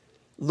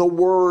 The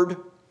word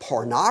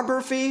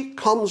pornography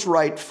comes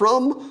right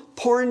from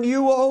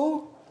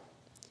pornuo.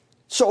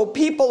 So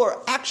people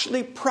are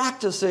actually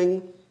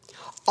practicing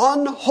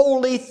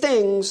unholy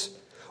things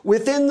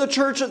within the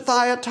church at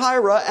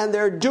Thyatira, and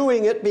they're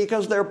doing it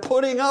because they're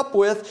putting up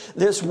with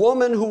this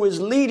woman who is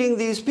leading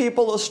these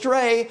people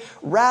astray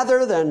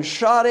rather than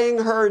shutting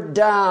her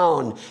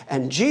down.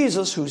 And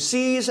Jesus, who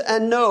sees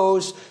and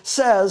knows,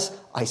 says,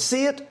 I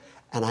see it,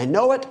 and I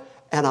know it,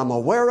 and I'm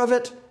aware of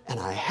it, and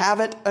I have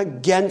it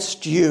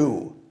against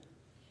you.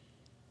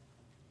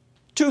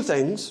 Two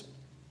things.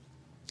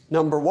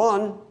 Number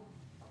one,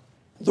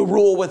 the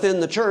rule within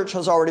the church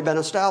has already been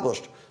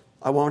established.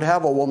 I won't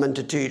have a woman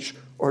to teach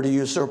or to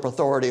usurp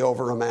authority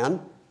over a man.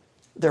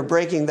 They're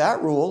breaking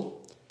that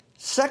rule.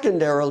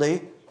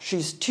 Secondarily,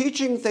 she's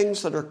teaching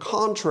things that are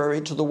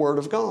contrary to the Word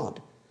of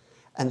God,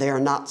 and they are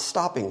not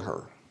stopping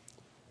her.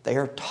 They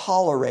are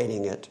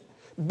tolerating it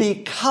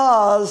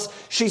because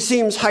she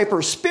seems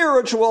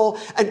hyper-spiritual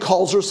and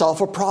calls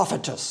herself a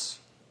prophetess.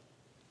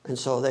 And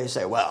so they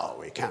say, well,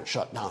 we can't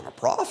shut down a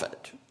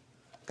prophet.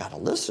 Got to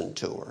listen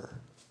to her.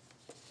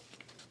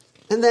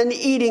 And then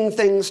eating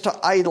things to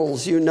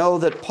idols. You know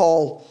that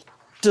Paul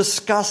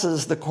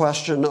discusses the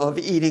question of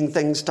eating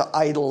things to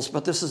idols,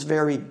 but this is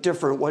very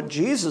different. What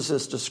Jesus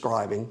is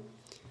describing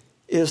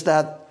is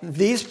that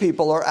these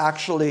people are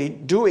actually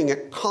doing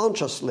it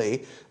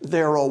consciously.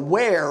 They're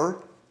aware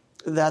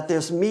that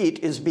this meat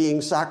is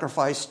being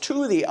sacrificed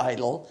to the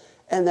idol,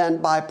 and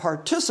then by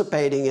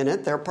participating in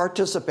it, they're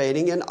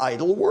participating in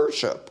idol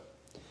worship.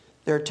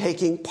 They're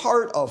taking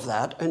part of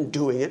that and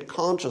doing it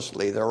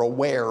consciously. They're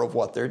aware of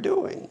what they're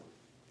doing.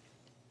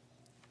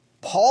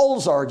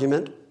 Paul's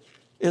argument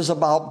is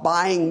about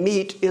buying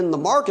meat in the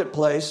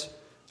marketplace,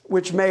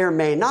 which may or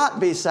may not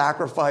be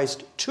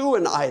sacrificed to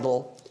an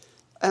idol.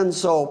 And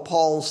so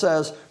Paul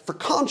says, for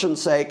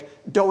conscience sake,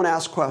 don't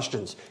ask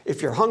questions.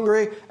 If you're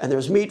hungry and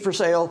there's meat for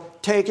sale,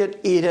 take it,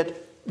 eat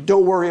it.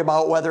 Don't worry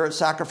about whether it's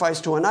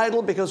sacrificed to an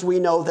idol, because we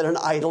know that an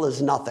idol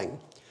is nothing.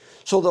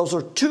 So those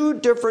are two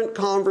different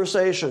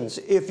conversations.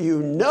 If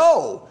you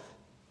know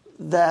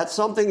that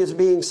something is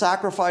being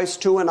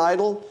sacrificed to an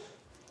idol,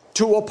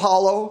 to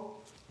Apollo,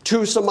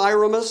 to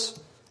Semiramis,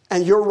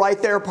 and you're right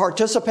there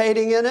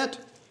participating in it,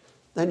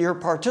 then you're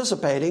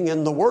participating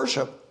in the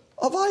worship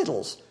of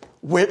idols,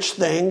 which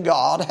thing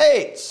God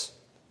hates.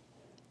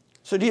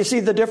 So do you see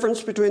the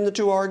difference between the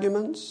two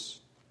arguments?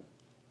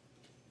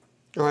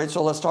 All right,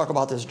 so let's talk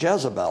about this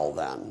Jezebel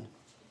then.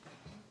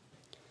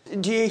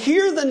 Do you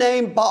hear the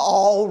name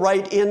Baal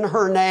right in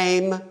her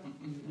name?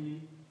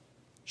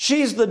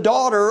 She's the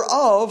daughter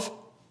of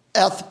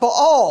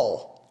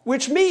Ethbaal,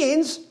 which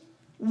means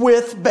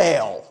with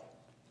Baal.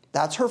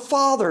 That's her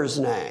father's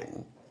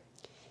name.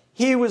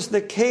 He was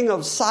the king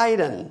of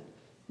Sidon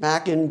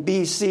back in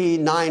BC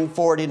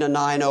 940 to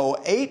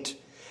 908.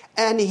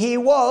 And he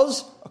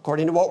was,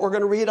 according to what we're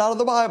going to read out of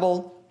the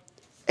Bible,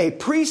 a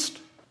priest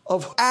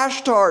of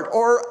Ashtart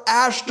or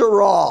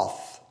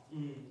Ashtaroth.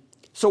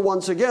 So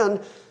once again,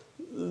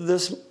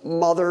 this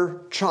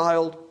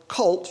mother-child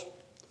cult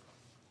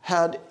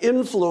had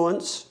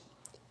influence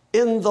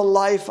in the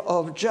life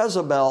of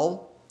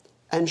Jezebel,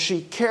 and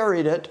she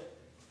carried it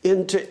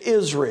into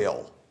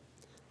Israel.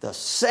 The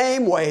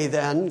same way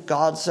then,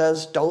 God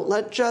says, don't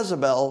let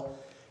Jezebel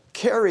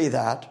carry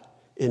that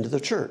into the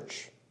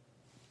church.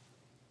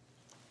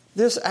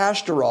 This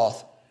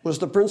Ashtaroth was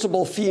the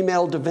principal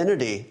female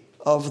divinity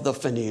of the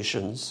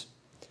Phoenicians.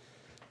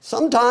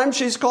 Sometimes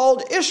she's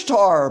called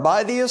Ishtar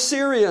by the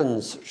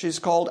Assyrians. She's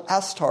called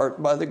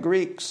Astarte by the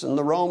Greeks and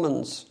the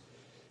Romans.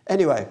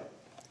 Anyway,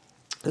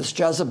 this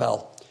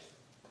Jezebel,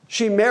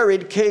 she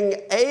married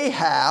King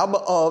Ahab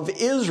of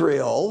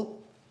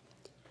Israel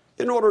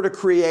in order to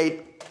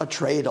create a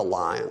trade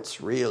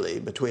alliance, really,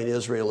 between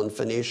Israel and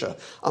Phoenicia.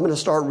 I'm going to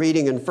start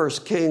reading in 1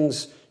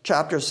 Kings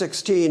chapter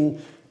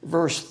 16,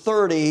 verse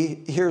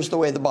 30. Here's the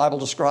way the Bible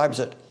describes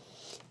it.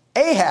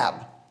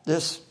 Ahab,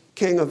 this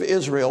king of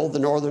Israel, the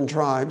northern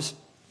tribes,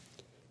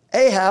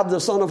 Ahab, the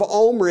son of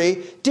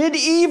Omri, did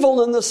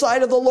evil in the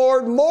sight of the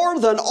Lord more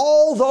than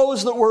all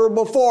those that were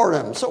before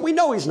him. So we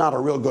know he's not a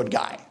real good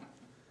guy.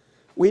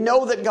 We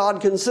know that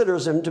God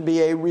considers him to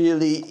be a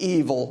really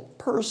evil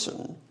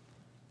person.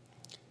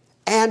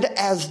 And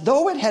as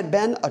though it had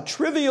been a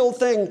trivial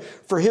thing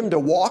for him to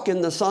walk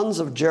in the sons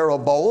of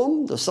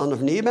Jeroboam, the son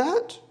of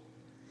Nebat,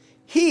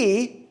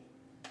 he,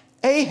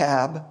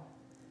 Ahab,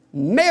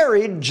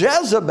 married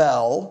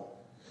Jezebel,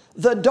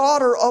 the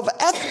daughter of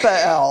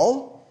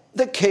Ethbaal,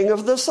 the king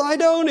of the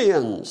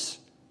Sidonians.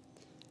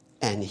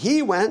 And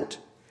he went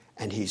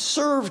and he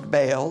served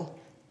Baal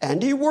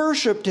and he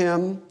worshipped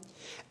him.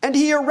 And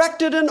he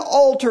erected an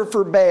altar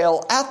for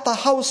Baal at the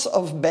house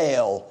of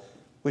Baal,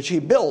 which he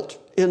built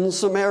in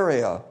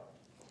Samaria.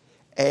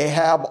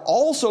 Ahab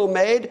also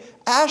made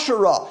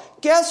Asherah.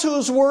 Guess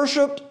who's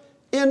worshipped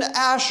in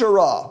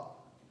Asherah.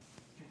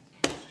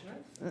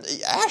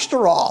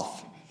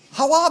 Ashtaroth.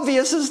 How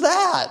obvious is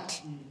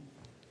that?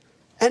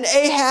 And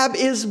Ahab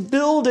is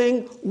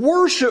building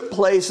worship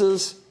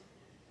places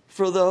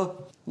for the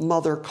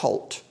mother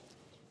cult,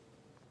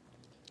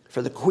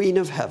 for the queen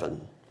of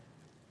heaven.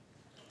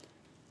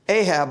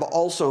 Ahab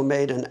also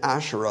made an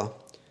Asherah.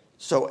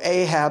 So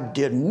Ahab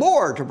did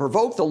more to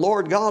provoke the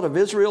Lord God of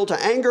Israel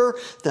to anger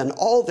than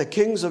all the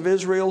kings of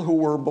Israel who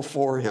were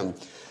before him.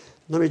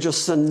 Let me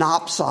just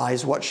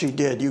synopsize what she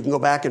did. You can go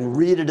back and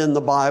read it in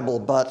the Bible,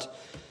 but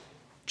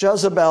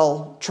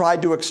Jezebel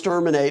tried to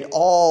exterminate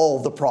all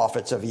the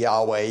prophets of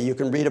Yahweh. You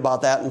can read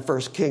about that in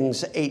 1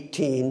 Kings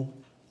 18.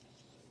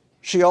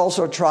 She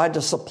also tried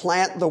to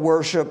supplant the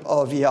worship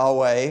of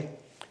Yahweh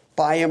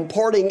by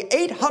importing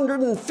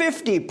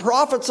 850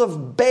 prophets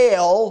of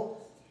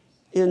Baal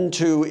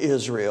into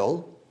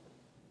Israel.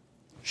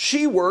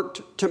 She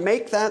worked to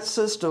make that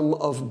system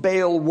of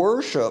Baal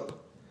worship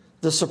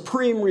the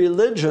supreme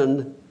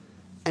religion,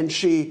 and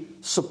she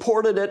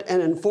supported it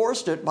and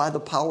enforced it by the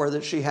power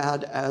that she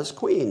had as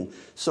queen.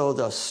 So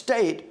the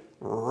state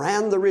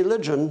ran the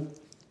religion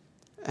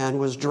and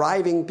was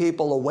driving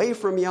people away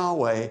from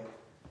Yahweh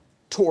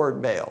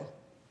toward Baal.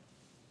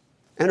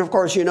 And of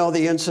course, you know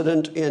the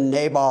incident in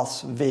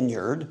Naboth's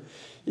vineyard.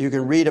 You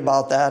can read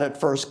about that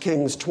at 1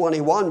 Kings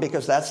 21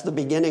 because that's the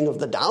beginning of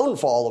the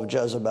downfall of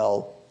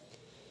Jezebel.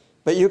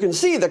 But you can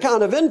see the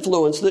kind of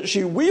influence that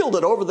she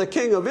wielded over the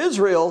king of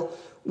Israel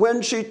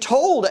when she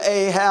told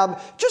Ahab,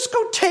 just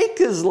go take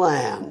his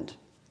land.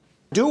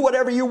 Do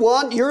whatever you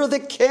want, you're the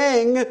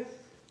king.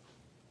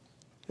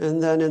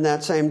 And then in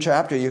that same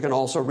chapter, you can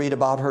also read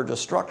about her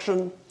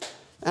destruction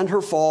and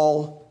her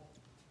fall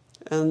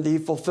and the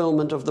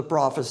fulfillment of the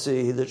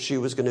prophecy that she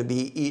was going to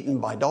be eaten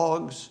by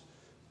dogs,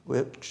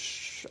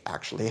 which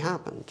actually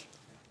happened.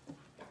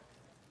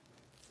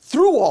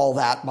 Through all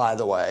that, by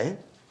the way,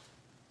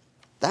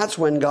 that's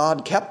when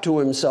God kept to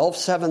himself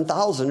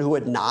 7,000 who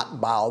had not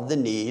bowed the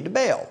knee to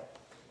Baal.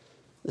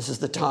 This is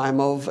the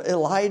time of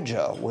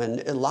Elijah,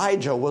 when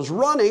Elijah was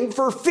running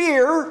for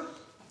fear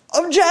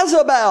of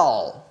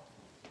Jezebel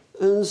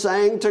and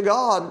saying to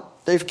God,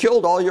 they've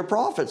killed all your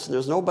prophets and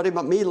there's nobody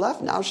but me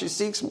left. Now she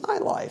seeks my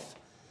life.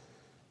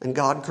 And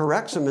God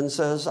corrects him and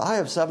says, I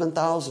have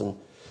 7,000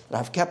 that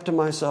I've kept to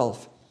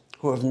myself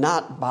who have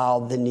not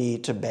bowed the knee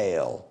to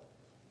Baal.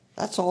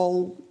 That's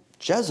all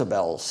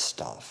Jezebel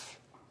stuff.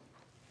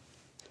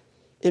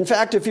 In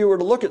fact, if you were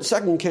to look at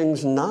 2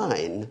 Kings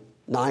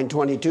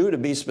 9:22 to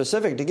be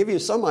specific, to give you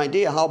some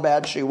idea how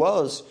bad she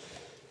was,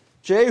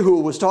 Jehu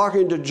was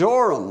talking to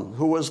Joram,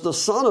 who was the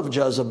son of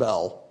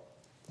Jezebel.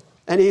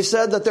 And he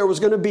said that there was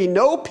going to be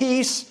no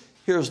peace,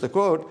 here's the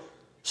quote,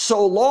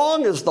 so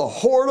long as the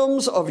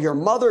whoredoms of your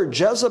mother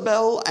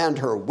Jezebel and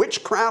her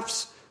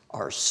witchcrafts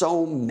are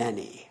so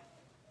many.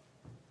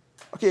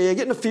 Okay, you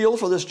getting a feel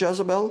for this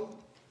Jezebel?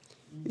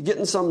 You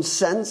getting some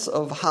sense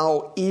of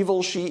how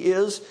evil she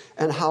is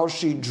and how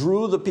she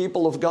drew the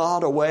people of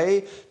God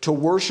away to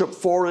worship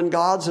foreign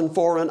gods and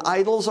foreign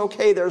idols?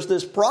 Okay, there's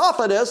this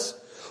prophetess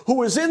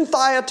who is in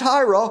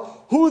Thyatira,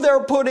 who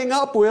they're putting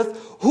up with,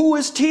 who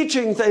is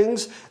teaching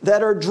things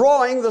that are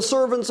drawing the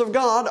servants of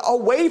God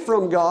away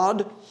from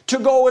God to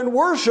go and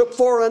worship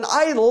foreign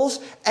idols.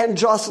 And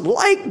just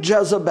like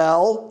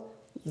Jezebel,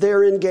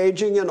 they're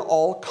engaging in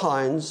all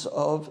kinds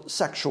of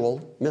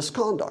sexual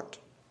misconduct.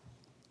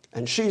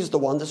 And she's the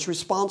one that's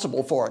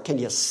responsible for it. Can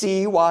you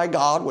see why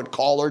God would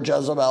call her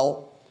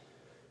Jezebel?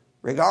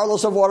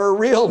 Regardless of what her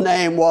real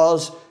name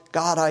was,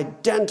 God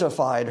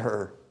identified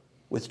her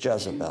with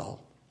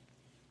Jezebel.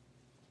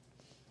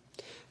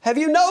 Have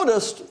you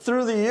noticed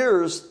through the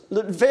years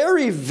that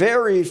very,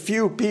 very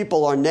few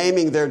people are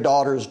naming their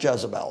daughters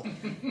Jezebel?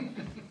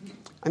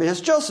 I mean,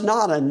 it's just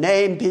not a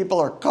name people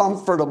are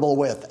comfortable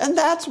with. And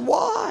that's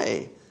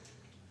why.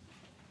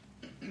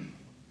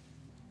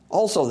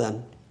 Also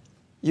then,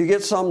 you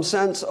get some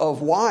sense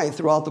of why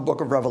throughout the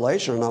book of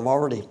Revelation, and I've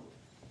already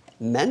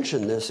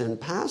mentioned this in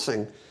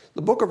passing,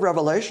 the book of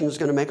Revelation is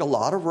going to make a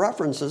lot of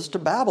references to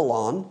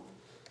Babylon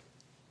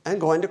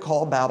and going to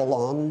call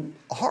Babylon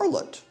a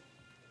harlot.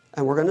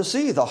 And we're going to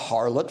see the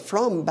harlot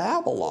from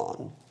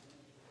Babylon.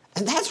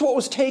 And that's what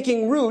was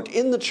taking root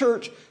in the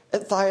church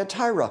at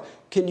Thyatira.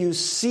 Can you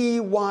see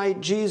why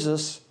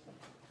Jesus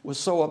was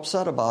so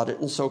upset about it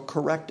and so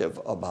corrective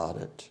about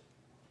it?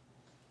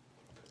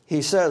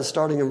 He says,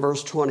 starting in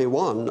verse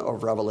 21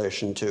 of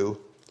Revelation 2,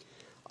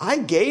 I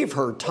gave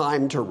her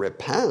time to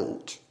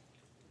repent,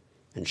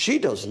 and she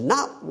does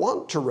not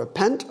want to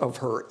repent of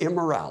her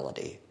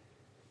immorality.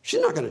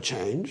 She's not going to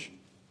change.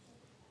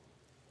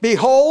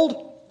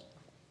 Behold,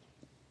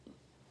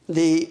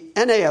 the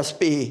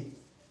NASB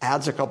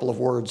adds a couple of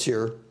words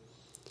here.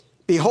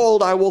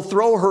 Behold, I will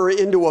throw her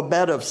into a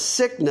bed of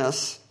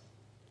sickness,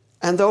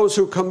 and those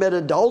who commit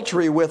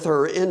adultery with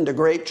her into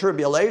great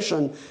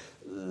tribulation.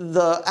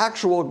 The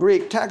actual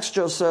Greek text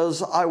just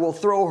says, I will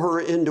throw her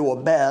into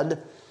a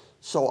bed.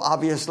 So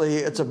obviously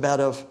it's a bed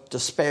of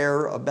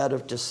despair, a bed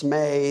of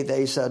dismay.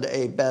 They said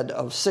a bed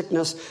of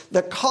sickness.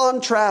 The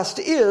contrast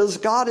is,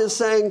 God is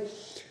saying,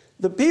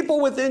 The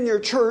people within your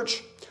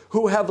church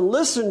who have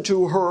listened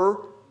to her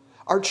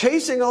are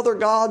chasing other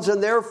gods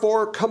and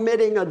therefore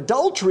committing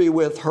adultery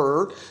with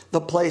her.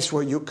 The place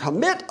where you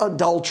commit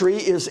adultery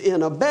is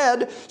in a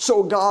bed,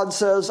 so God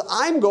says,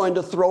 I'm going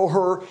to throw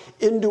her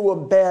into a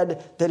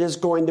bed that is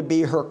going to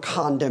be her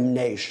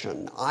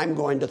condemnation. I'm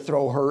going to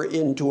throw her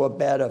into a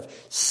bed of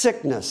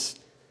sickness.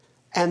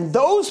 And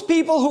those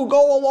people who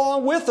go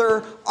along with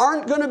her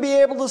aren't going to be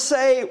able to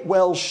say,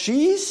 well,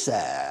 she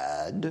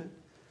said.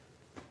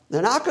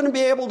 They're not going to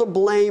be able to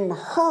blame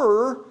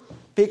her,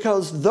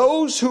 because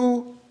those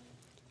who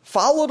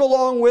followed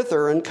along with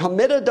her and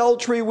commit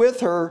adultery with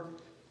her,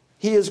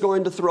 he is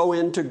going to throw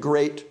into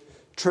great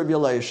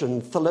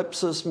tribulation.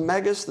 Thlipsis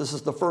Megas, this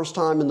is the first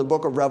time in the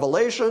book of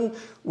Revelation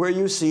where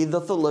you see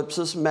the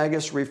Thlipsis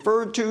Megas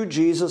referred to,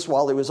 Jesus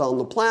while he was on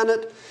the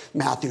planet.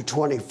 Matthew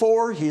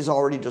 24, he's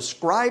already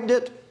described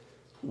it.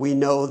 We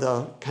know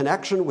the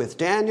connection with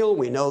Daniel.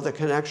 We know the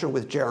connection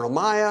with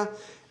Jeremiah.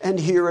 And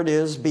here it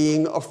is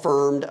being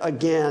affirmed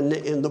again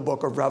in the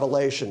book of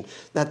Revelation,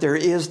 that there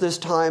is this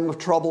time of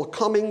trouble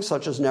coming,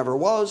 such as never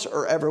was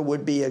or ever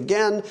would be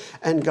again.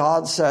 And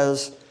God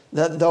says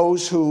that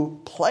those who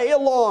play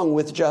along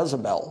with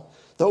Jezebel,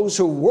 those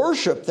who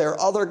worship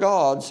their other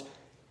gods,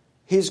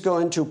 he's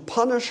going to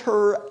punish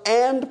her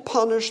and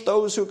punish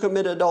those who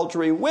commit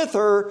adultery with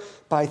her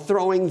by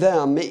throwing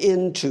them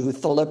into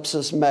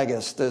Thlipsis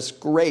Megas, this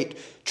great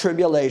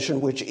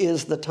tribulation, which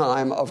is the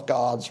time of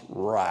God's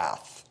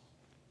wrath,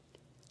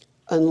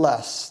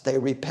 unless they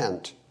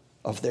repent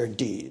of their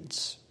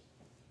deeds.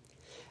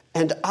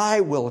 And I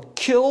will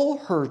kill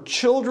her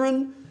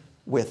children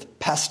with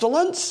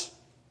pestilence.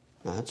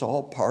 That's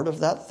all part of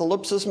that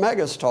Thlipsis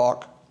Megas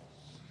talk.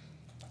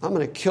 I'm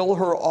going to kill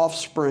her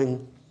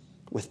offspring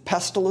with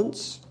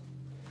pestilence.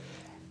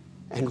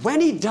 And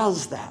when he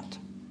does that,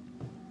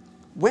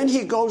 when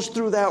he goes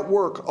through that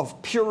work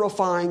of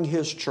purifying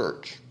his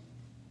church,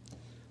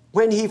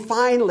 when he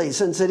finally,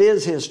 since it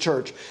is his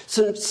church,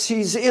 since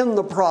he's in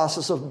the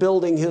process of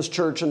building his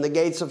church and the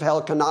gates of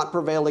hell cannot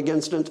prevail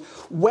against it,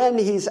 when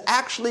he's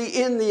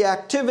actually in the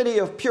activity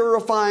of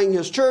purifying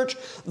his church,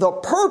 the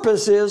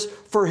purpose is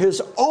for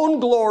his own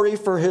glory,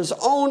 for his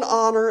own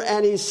honor.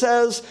 And he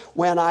says,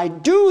 when I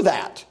do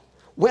that,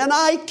 when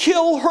I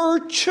kill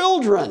her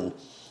children,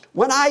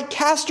 when I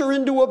cast her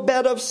into a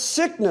bed of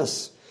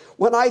sickness,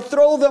 when I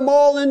throw them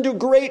all into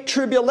great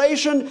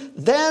tribulation,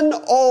 then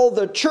all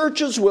the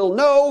churches will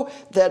know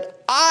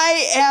that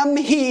I am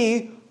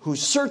he who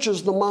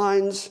searches the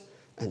minds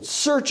and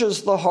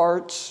searches the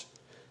hearts,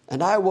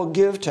 and I will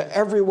give to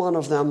every one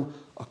of them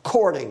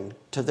according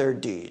to their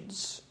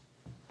deeds.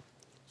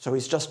 So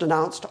he's just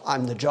announced,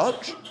 I'm the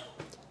judge.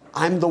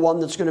 I'm the one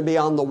that's going to be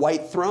on the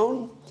white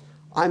throne.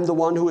 I'm the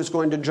one who is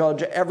going to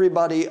judge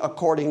everybody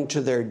according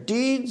to their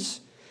deeds.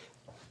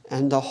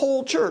 And the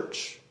whole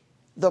church,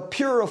 the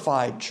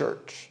purified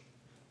church,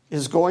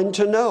 is going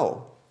to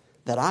know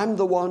that I'm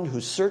the one who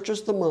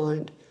searches the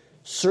mind,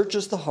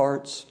 searches the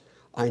hearts.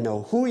 I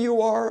know who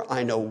you are.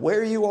 I know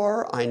where you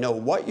are. I know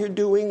what you're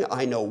doing.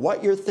 I know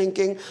what you're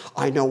thinking.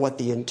 I know what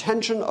the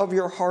intention of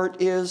your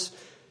heart is.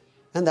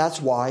 And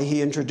that's why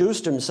he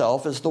introduced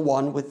himself as the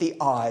one with the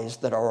eyes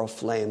that are a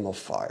flame of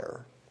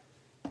fire.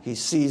 He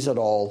sees it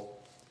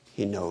all.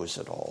 He knows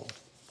it all.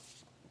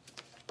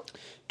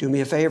 Do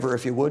me a favor,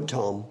 if you would,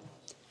 Tom,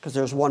 because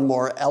there's one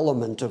more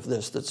element of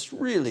this that's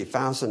really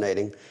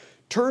fascinating.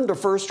 Turn to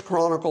 1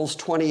 Chronicles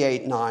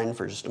 28:9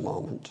 for just a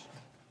moment.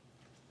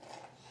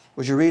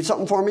 Would you read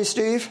something for me,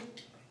 Steve?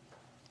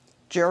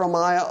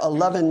 Jeremiah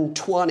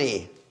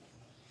 11:20.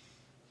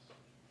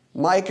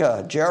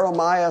 Micah,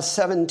 Jeremiah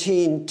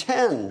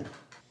 17:10.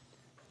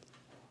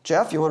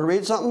 Jeff, you want to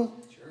read something?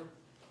 Sure.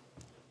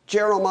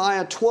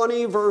 Jeremiah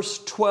 20,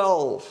 verse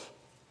 12.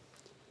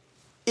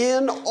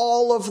 In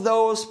all of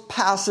those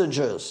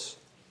passages,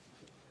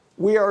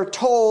 we are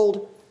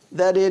told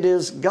that it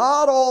is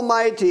God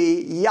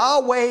Almighty,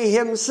 Yahweh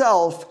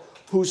himself,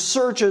 who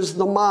searches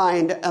the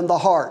mind and the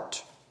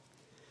heart.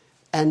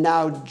 And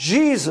now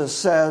Jesus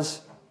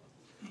says,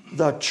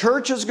 the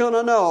church is going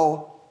to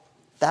know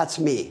that's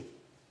me.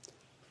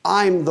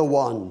 I'm the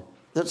one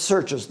that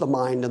searches the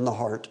mind and the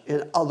heart.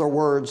 In other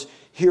words,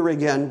 here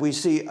again we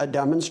see a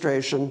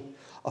demonstration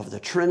of the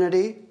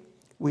Trinity.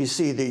 We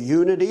see the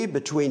unity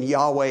between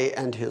Yahweh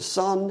and his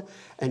Son,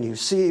 and you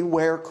see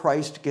where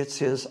Christ gets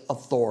his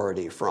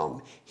authority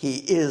from. He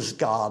is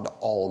God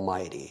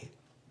Almighty.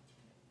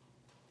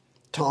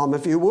 Tom,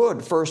 if you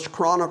would, 1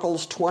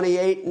 Chronicles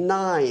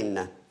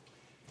 28:9.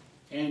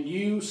 And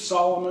you,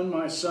 Solomon,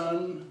 my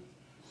son,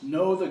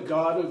 know the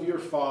God of your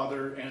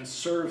father and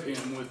serve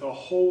him with a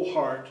whole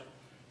heart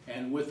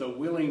and with a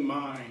willing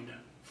mind,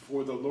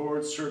 for the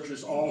Lord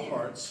searches all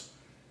hearts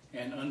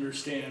and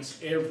understands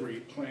every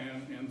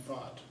plan and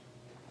thought.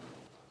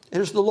 It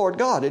is the Lord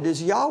God. It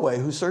is Yahweh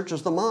who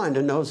searches the mind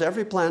and knows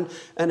every plan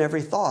and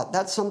every thought.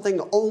 That's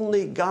something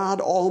only God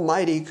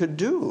Almighty could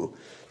do.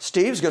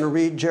 Steve's going to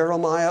read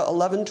Jeremiah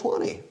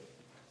 11:20.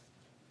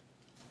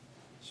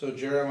 So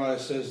Jeremiah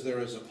says there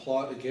is a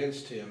plot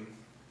against him,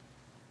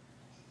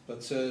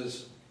 but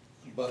says,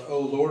 But, O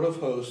Lord of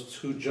hosts,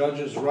 who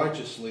judges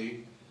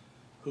righteously,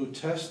 who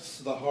tests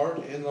the heart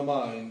and the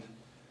mind,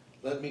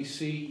 let me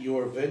see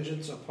your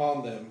vengeance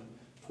upon them,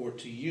 for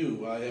to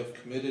you I have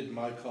committed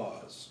my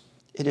cause.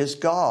 It is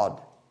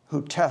God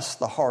who tests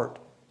the heart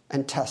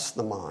and tests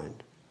the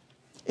mind.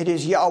 It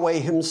is Yahweh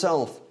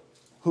himself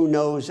who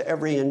knows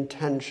every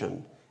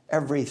intention,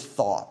 every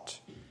thought.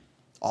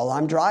 All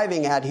I'm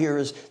driving at here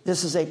is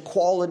this is a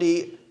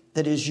quality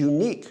that is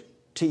unique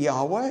to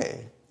Yahweh.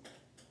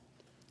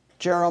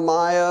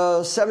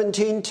 Jeremiah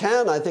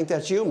 17:10, I think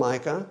that's you,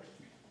 Micah.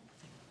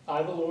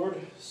 I, the Lord,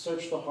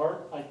 search the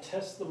heart, I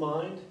test the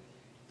mind,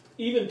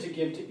 even to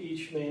give to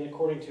each man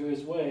according to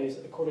his ways,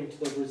 according to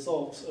the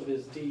results of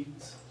his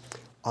deeds.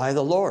 I,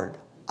 the Lord,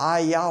 I,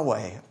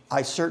 Yahweh,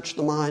 I search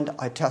the mind,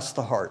 I test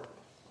the heart.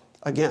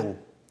 Again,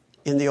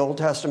 in the Old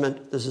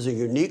Testament, this is a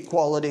unique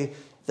quality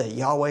that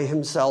Yahweh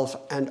himself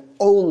and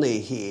only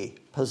he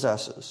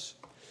possesses.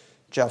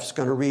 Jeff's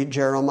going to read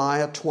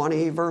Jeremiah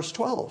 20, verse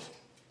 12.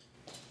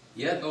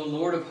 Yet, O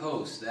Lord of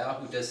hosts, thou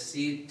who dost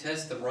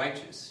test the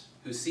righteous,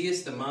 who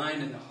seest the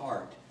mind and the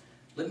heart,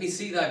 let me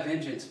see thy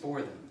vengeance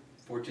for them,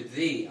 for to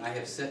thee I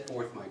have set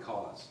forth my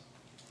cause.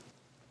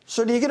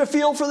 So do you get a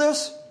feel for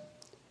this?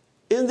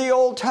 In the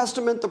Old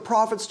Testament, the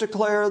prophets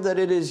declare that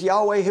it is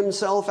Yahweh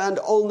himself and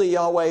only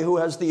Yahweh who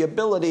has the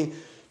ability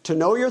to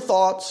know your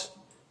thoughts,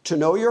 to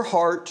know your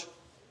heart,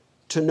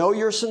 to know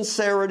your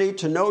sincerity,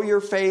 to know your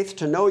faith,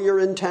 to know your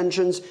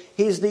intentions.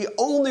 He's the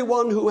only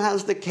one who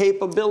has the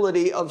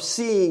capability of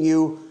seeing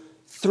you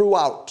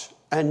throughout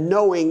and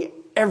knowing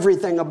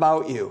everything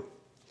about you.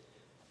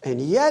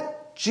 And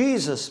yet,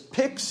 Jesus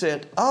picks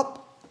it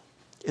up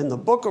in the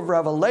book of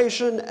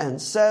Revelation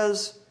and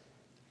says,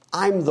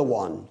 I'm the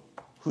one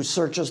who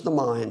searches the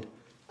mind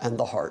and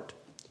the heart.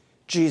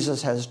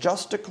 Jesus has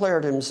just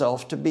declared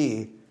himself to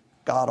be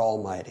God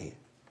Almighty.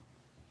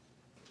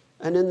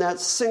 And in that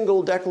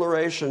single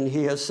declaration,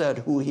 he has said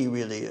who he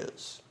really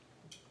is.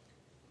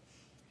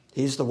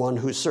 He's the one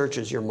who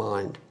searches your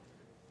mind,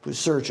 who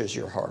searches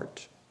your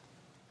heart.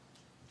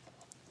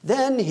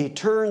 Then he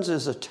turns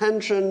his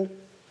attention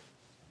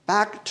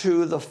back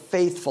to the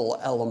faithful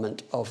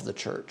element of the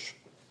church.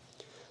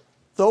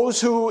 Those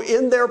who,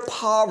 in their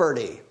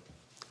poverty,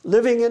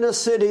 living in a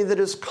city that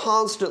is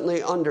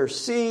constantly under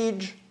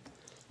siege,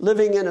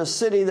 living in a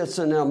city that's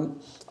in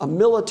a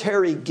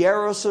military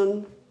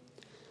garrison,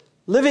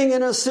 living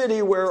in a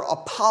city where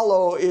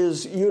Apollo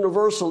is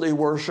universally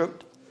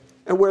worshipped,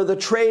 and where the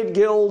trade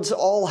guilds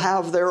all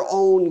have their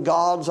own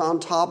gods on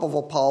top of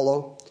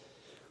Apollo,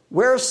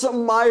 where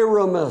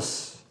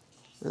Semiramis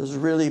has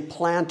really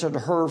planted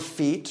her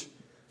feet,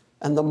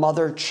 and the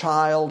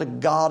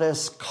mother-child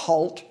goddess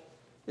cult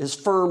is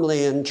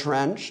firmly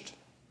entrenched.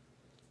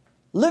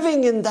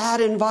 Living in that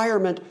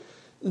environment,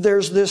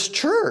 there's this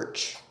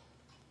church.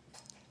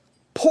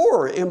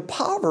 Poor,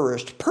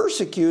 impoverished,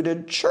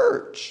 persecuted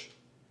church.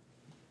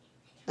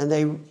 And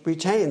they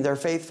retain their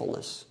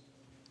faithfulness.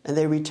 And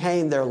they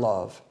retain their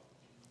love.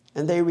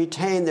 And they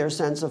retain their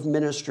sense of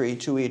ministry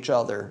to each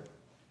other.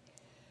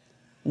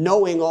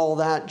 Knowing all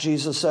that,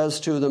 Jesus says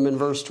to them in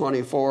verse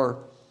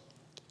 24,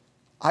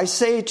 I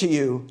say to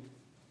you,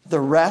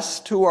 the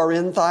rest who are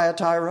in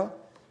Thyatira,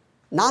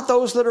 not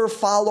those that are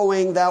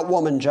following that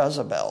woman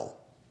Jezebel,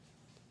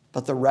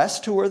 but the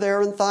rest who are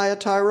there in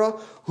Thyatira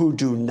who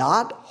do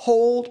not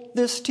hold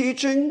this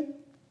teaching,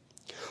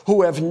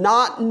 who have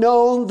not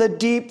known the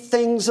deep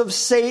things of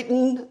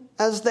Satan,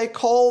 as they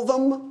call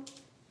them.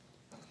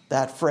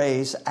 That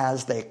phrase,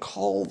 as they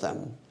call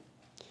them,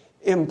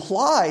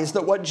 implies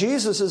that what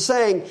Jesus is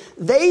saying,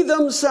 they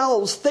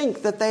themselves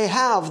think that they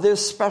have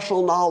this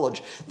special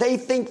knowledge. They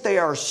think they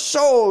are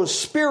so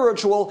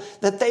spiritual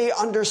that they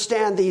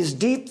understand these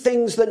deep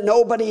things that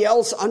nobody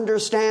else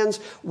understands,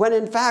 when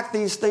in fact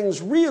these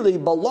things really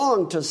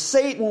belong to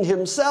Satan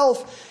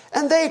himself,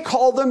 and they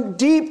call them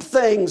deep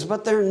things,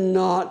 but they're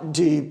not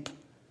deep.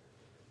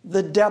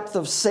 The depth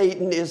of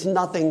Satan is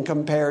nothing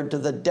compared to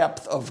the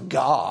depth of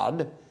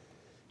God.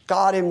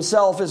 God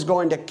himself is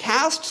going to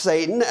cast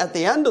Satan at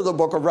the end of the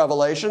book of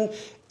Revelation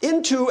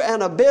into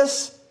an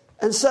abyss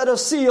and set a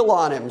seal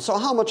on him. So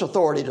how much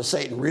authority does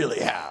Satan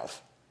really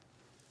have?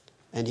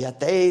 And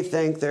yet they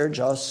think they're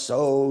just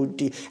so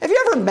deep. Have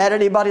you ever met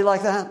anybody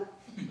like that?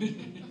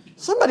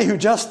 Somebody who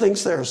just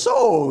thinks they're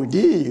so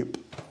deep.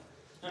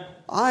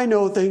 I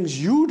know things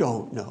you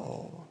don't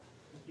know.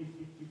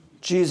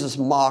 Jesus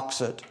mocks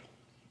it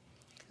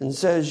and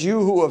says, you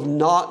who have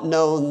not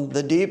known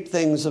the deep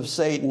things of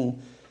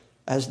Satan,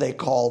 as they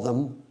call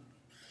them,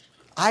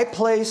 I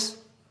place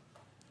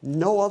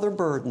no other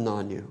burden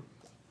on you.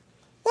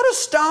 What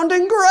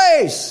astounding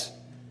grace!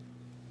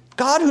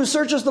 God, who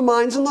searches the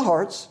minds and the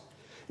hearts,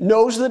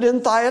 knows that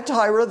in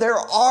Thyatira there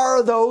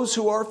are those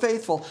who are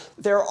faithful.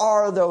 There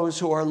are those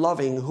who are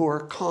loving, who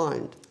are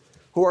kind,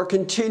 who are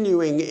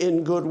continuing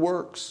in good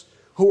works,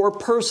 who are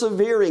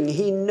persevering.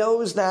 He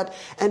knows that,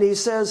 and he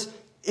says,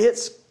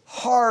 it's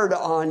hard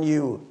on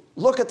you.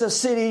 Look at the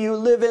city you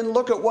live in.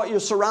 Look at what you're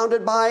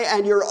surrounded by,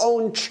 and your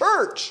own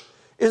church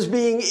is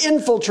being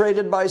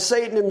infiltrated by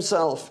Satan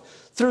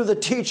himself through the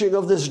teaching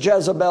of this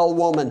Jezebel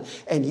woman,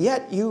 and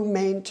yet you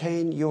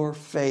maintain your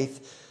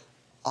faith.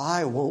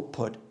 I won't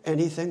put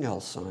anything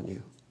else on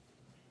you.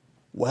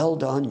 Well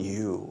done,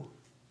 you.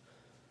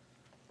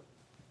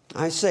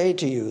 I say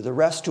to you, the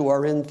rest who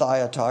are in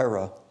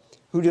Thyatira,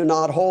 who do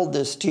not hold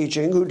this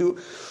teaching,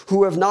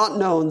 who have not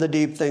known the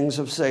deep things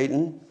of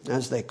Satan,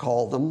 as they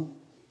call them,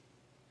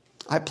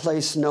 I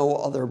place no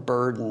other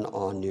burden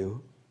on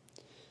you.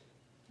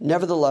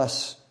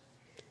 Nevertheless,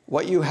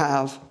 what you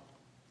have,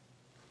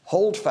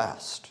 hold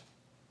fast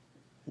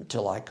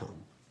until I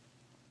come.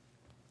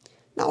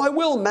 Now, I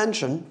will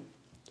mention,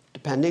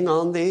 depending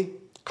on the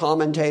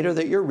commentator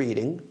that you're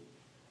reading,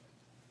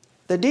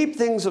 the deep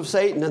things of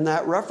Satan in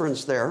that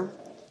reference there,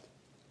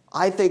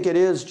 I think it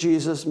is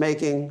Jesus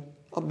making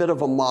a bit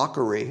of a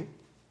mockery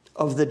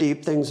of the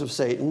deep things of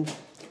Satan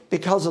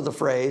because of the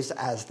phrase,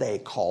 as they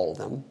call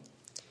them.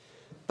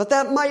 But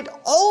that might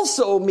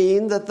also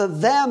mean that the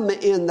them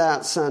in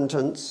that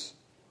sentence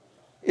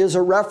is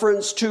a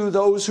reference to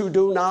those who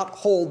do not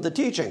hold the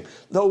teaching,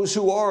 those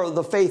who are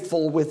the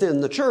faithful within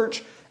the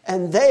church,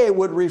 and they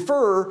would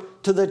refer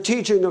to the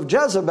teaching of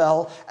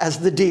Jezebel as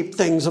the deep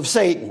things of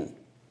Satan,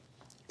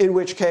 in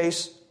which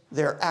case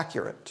they're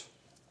accurate.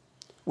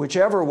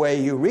 Whichever way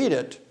you read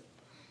it,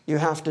 you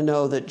have to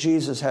know that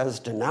Jesus has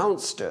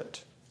denounced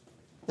it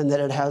and that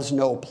it has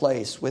no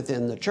place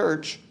within the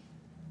church.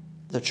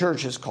 The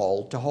church is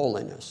called to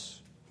holiness.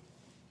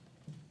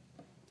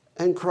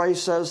 And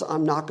Christ says,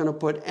 I'm not going to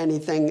put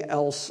anything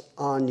else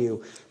on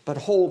you, but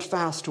hold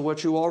fast to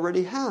what you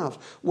already have,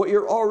 what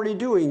you're already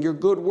doing, your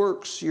good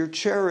works, your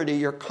charity,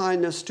 your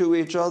kindness to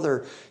each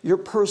other, your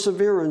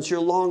perseverance, your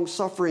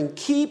long-suffering.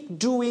 Keep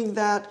doing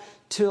that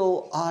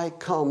till I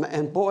come.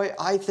 And boy,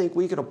 I think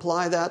we could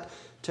apply that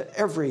to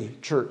every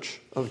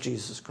church of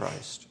Jesus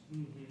Christ.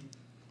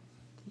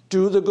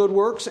 Do the good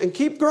works and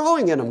keep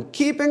growing in them.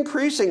 Keep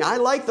increasing. I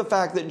like the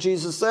fact that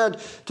Jesus said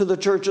to the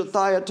church at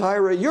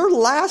Thyatira, your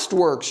last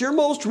works, your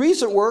most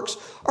recent works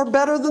are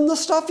better than the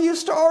stuff you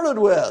started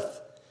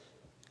with,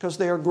 because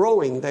they are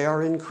growing, they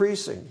are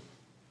increasing.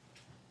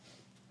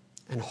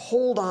 And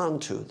hold on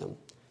to them.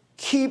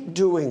 Keep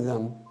doing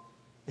them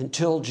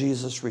until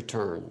Jesus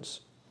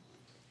returns.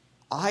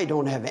 I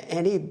don't have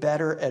any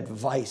better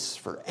advice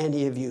for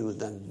any of you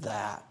than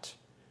that.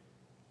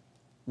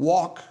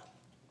 Walk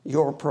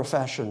your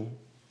profession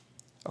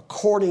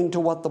according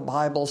to what the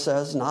Bible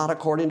says, not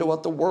according to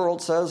what the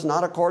world says,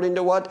 not according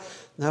to what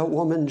that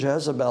woman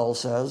Jezebel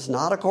says,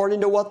 not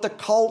according to what the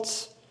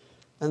cults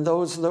and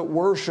those that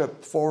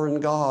worship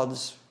foreign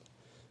gods,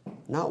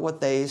 not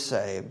what they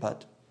say,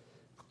 but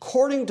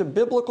according to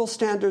biblical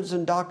standards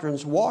and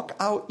doctrines. Walk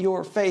out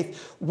your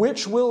faith,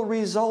 which will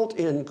result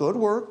in good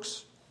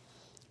works,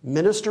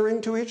 ministering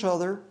to each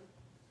other,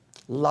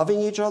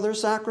 loving each other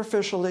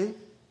sacrificially,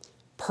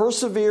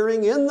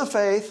 persevering in the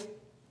faith,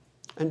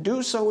 and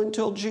do so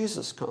until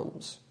Jesus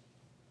comes.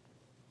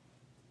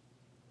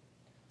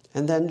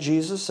 And then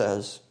Jesus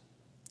says,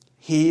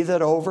 he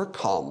that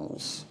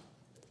overcomes,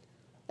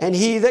 and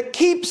he that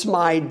keeps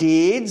my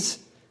deeds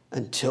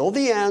until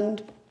the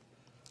end,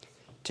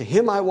 to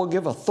him I will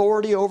give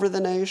authority over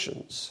the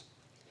nations,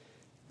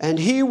 and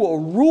he will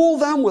rule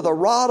them with a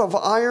rod of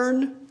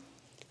iron,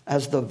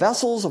 as the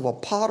vessels of a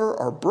potter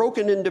are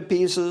broken into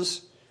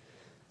pieces,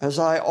 as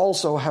I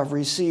also have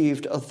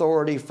received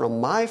authority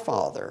from my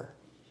Father,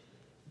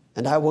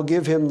 and I will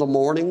give him the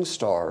morning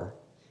star.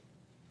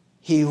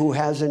 He who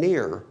has an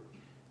ear,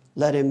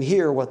 let him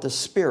hear what the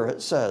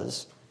Spirit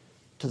says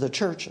to the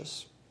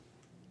churches.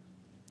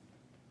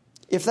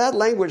 If that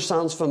language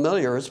sounds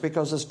familiar, it's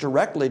because it's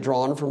directly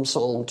drawn from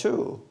Psalm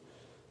 2,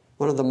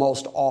 one of the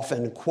most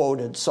often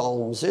quoted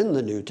psalms in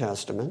the New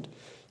Testament.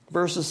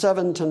 Verses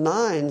 7 to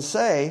 9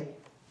 say,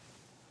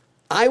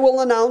 I will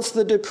announce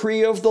the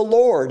decree of the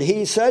Lord.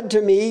 He said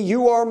to me,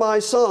 you are my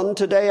son.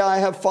 Today I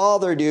have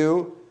fathered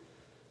you.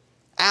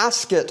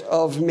 Ask it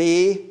of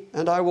me,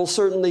 and I will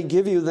certainly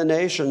give you the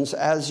nations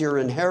as your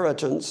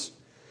inheritance,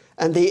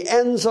 and the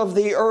ends of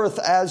the earth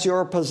as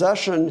your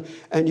possession,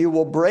 and you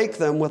will break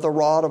them with a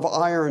rod of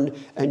iron,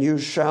 and you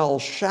shall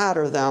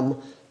shatter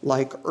them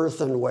like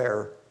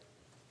earthenware.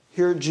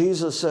 Here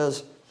Jesus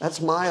says,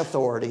 that's my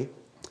authority,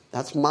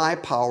 that's my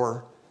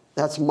power,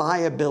 that's my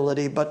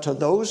ability. But to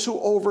those who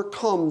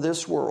overcome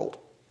this world,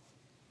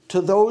 to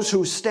those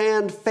who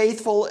stand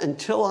faithful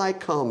until I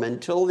come,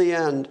 until the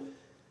end,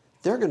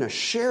 they're going to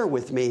share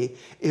with me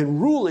in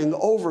ruling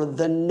over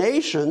the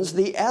nations,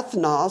 the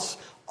ethnos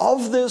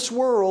of this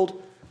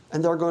world,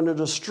 and they're going to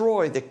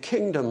destroy the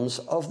kingdoms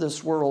of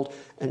this world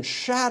and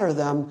shatter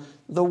them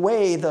the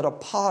way that a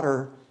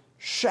potter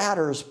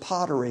shatters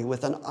pottery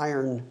with an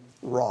iron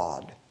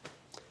rod.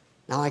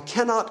 Now, I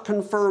cannot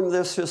confirm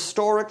this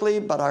historically,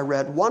 but I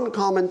read one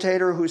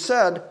commentator who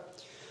said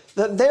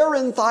that there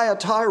in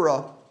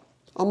Thyatira,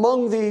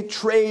 among the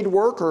trade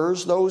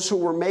workers, those who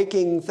were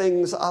making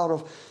things out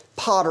of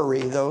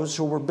pottery, those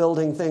who were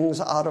building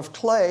things out of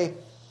clay,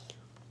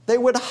 they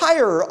would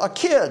hire a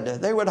kid,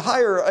 they would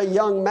hire a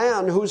young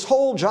man whose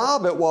whole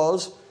job it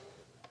was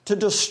to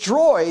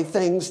destroy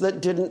things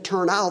that didn't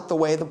turn out the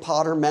way the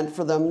potter meant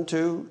for them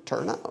to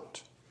turn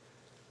out.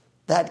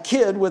 That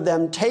kid would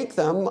then take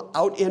them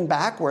out in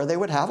back where they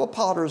would have a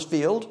potter's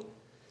field,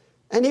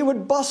 and he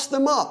would bust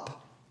them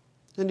up,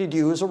 and he'd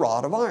use a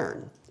rod of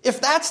iron. If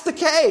that's the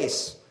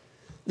case,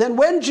 then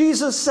when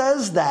Jesus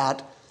says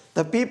that,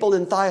 the people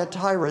in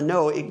Thyatira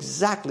know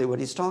exactly what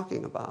he's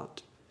talking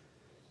about.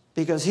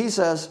 Because he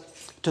says,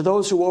 to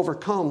those who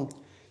overcome,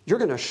 you're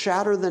going to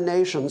shatter the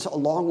nations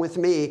along with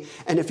me.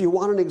 And if you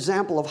want an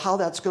example of how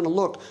that's going to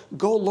look,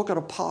 go look at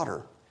a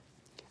potter.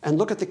 And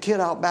look at the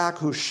kid out back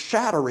who's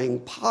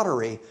shattering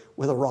pottery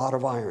with a rod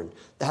of iron.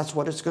 That's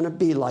what it's going to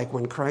be like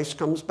when Christ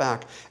comes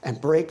back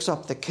and breaks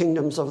up the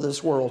kingdoms of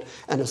this world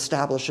and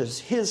establishes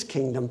his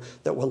kingdom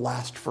that will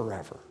last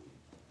forever.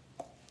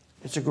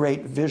 It's a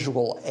great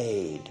visual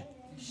aid.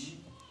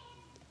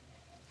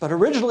 But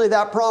originally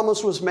that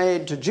promise was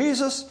made to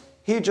Jesus.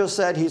 He just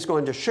said he's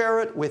going to share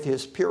it with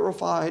his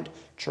purified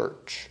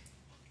church.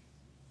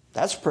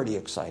 That's pretty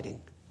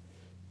exciting.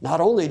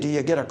 Not only do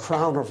you get a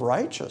crown of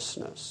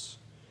righteousness,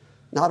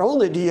 not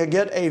only do you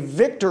get a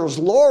victor's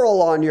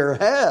laurel on your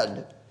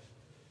head,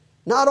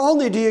 not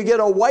only do you get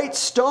a white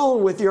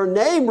stone with your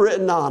name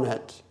written on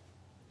it,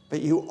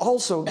 but you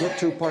also get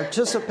to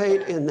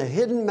participate in the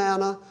hidden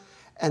manna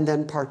and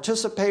then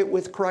participate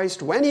with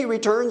Christ when he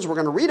returns. We're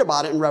going to read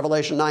about it in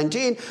Revelation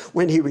 19.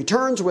 When he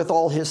returns with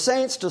all his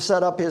saints to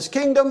set up his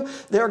kingdom,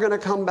 they're going to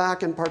come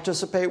back and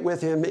participate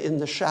with him in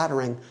the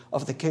shattering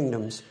of the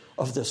kingdoms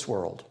of this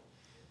world.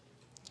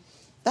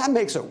 That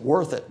makes it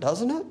worth it,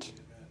 doesn't it?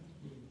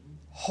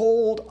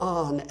 Hold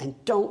on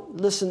and don't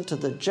listen to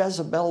the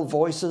Jezebel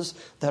voices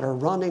that are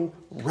running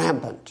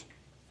rampant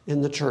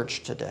in the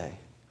church today.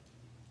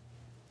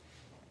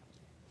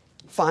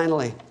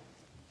 Finally,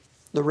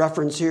 the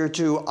reference here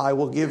to, I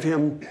will give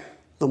him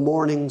the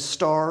morning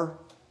star.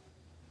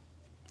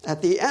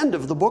 At the end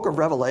of the book of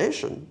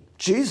Revelation,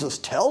 Jesus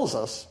tells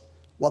us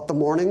what the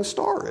morning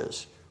star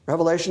is.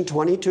 Revelation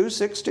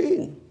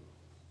 22:16.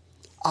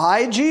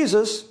 I,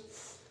 Jesus,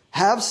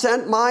 have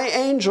sent my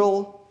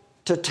angel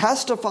to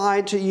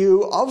testify to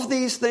you of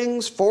these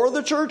things for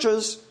the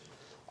churches.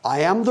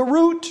 I am the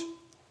root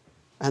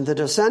and the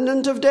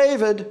descendant of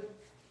David.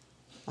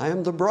 I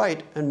am the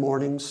bright and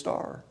morning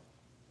star.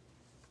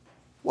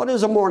 What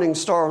is a morning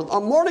star? A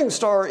morning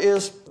star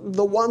is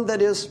the one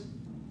that is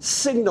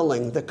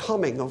signaling the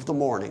coming of the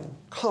morning,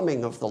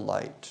 coming of the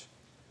light.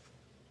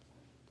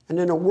 And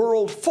in a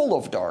world full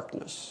of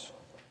darkness,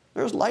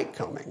 there's light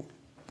coming.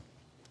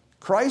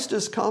 Christ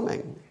is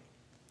coming.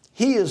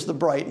 He is the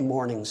bright and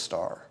morning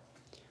star.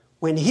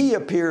 When he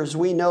appears,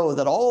 we know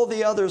that all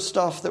the other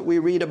stuff that we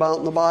read about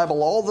in the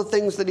Bible, all the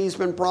things that he's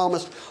been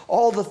promised,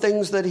 all the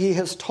things that he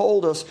has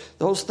told us,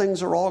 those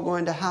things are all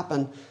going to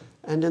happen,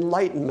 and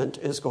enlightenment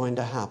is going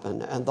to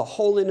happen, and the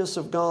holiness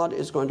of God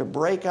is going to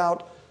break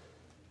out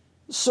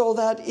so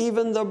that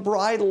even the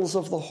bridles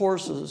of the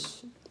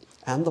horses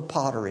and the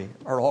pottery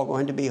are all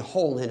going to be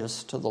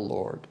holiness to the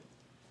Lord.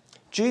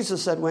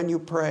 Jesus said, when you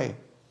pray,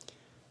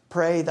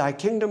 pray, thy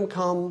kingdom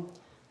come,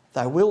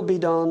 thy will be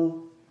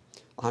done,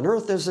 on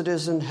earth as it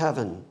is in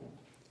heaven.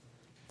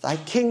 Thy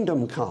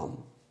kingdom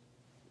come.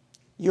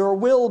 Your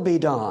will be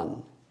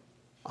done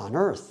on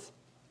earth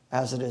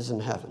as it is in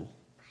heaven.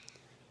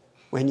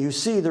 When you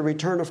see the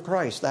return of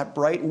Christ, that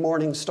bright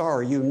morning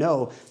star, you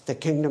know the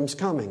kingdom's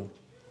coming.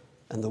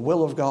 And the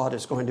will of God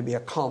is going to be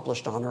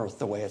accomplished on earth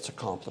the way it's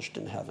accomplished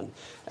in heaven.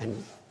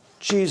 And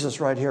Jesus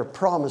right here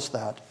promised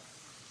that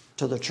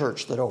to the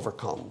church that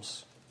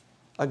overcomes.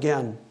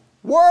 Again,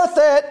 worth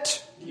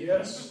it!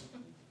 Yes.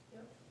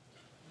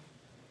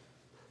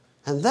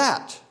 And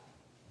that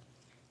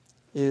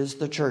is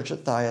the church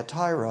at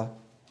Thyatira,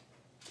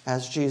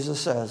 as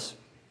Jesus says,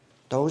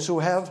 those who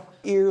have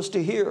ears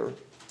to hear,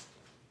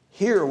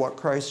 hear what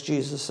Christ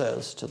Jesus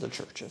says to the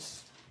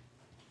churches.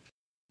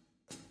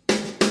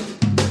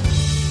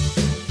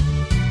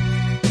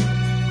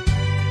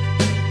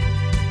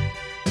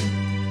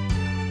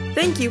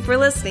 Thank you for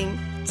listening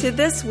to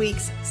this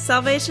week's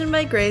Salvation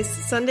by Grace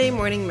Sunday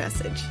morning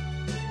message.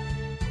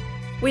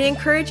 We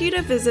encourage you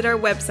to visit our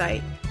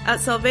website at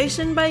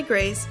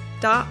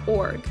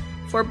salvationbygrace.org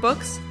for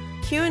books,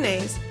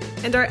 Q&As,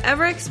 and our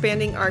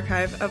ever-expanding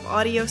archive of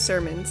audio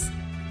sermons.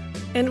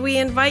 And we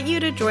invite you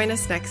to join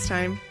us next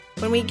time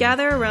when we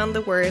gather around the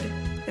Word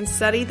and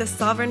study the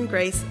sovereign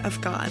grace of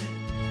God.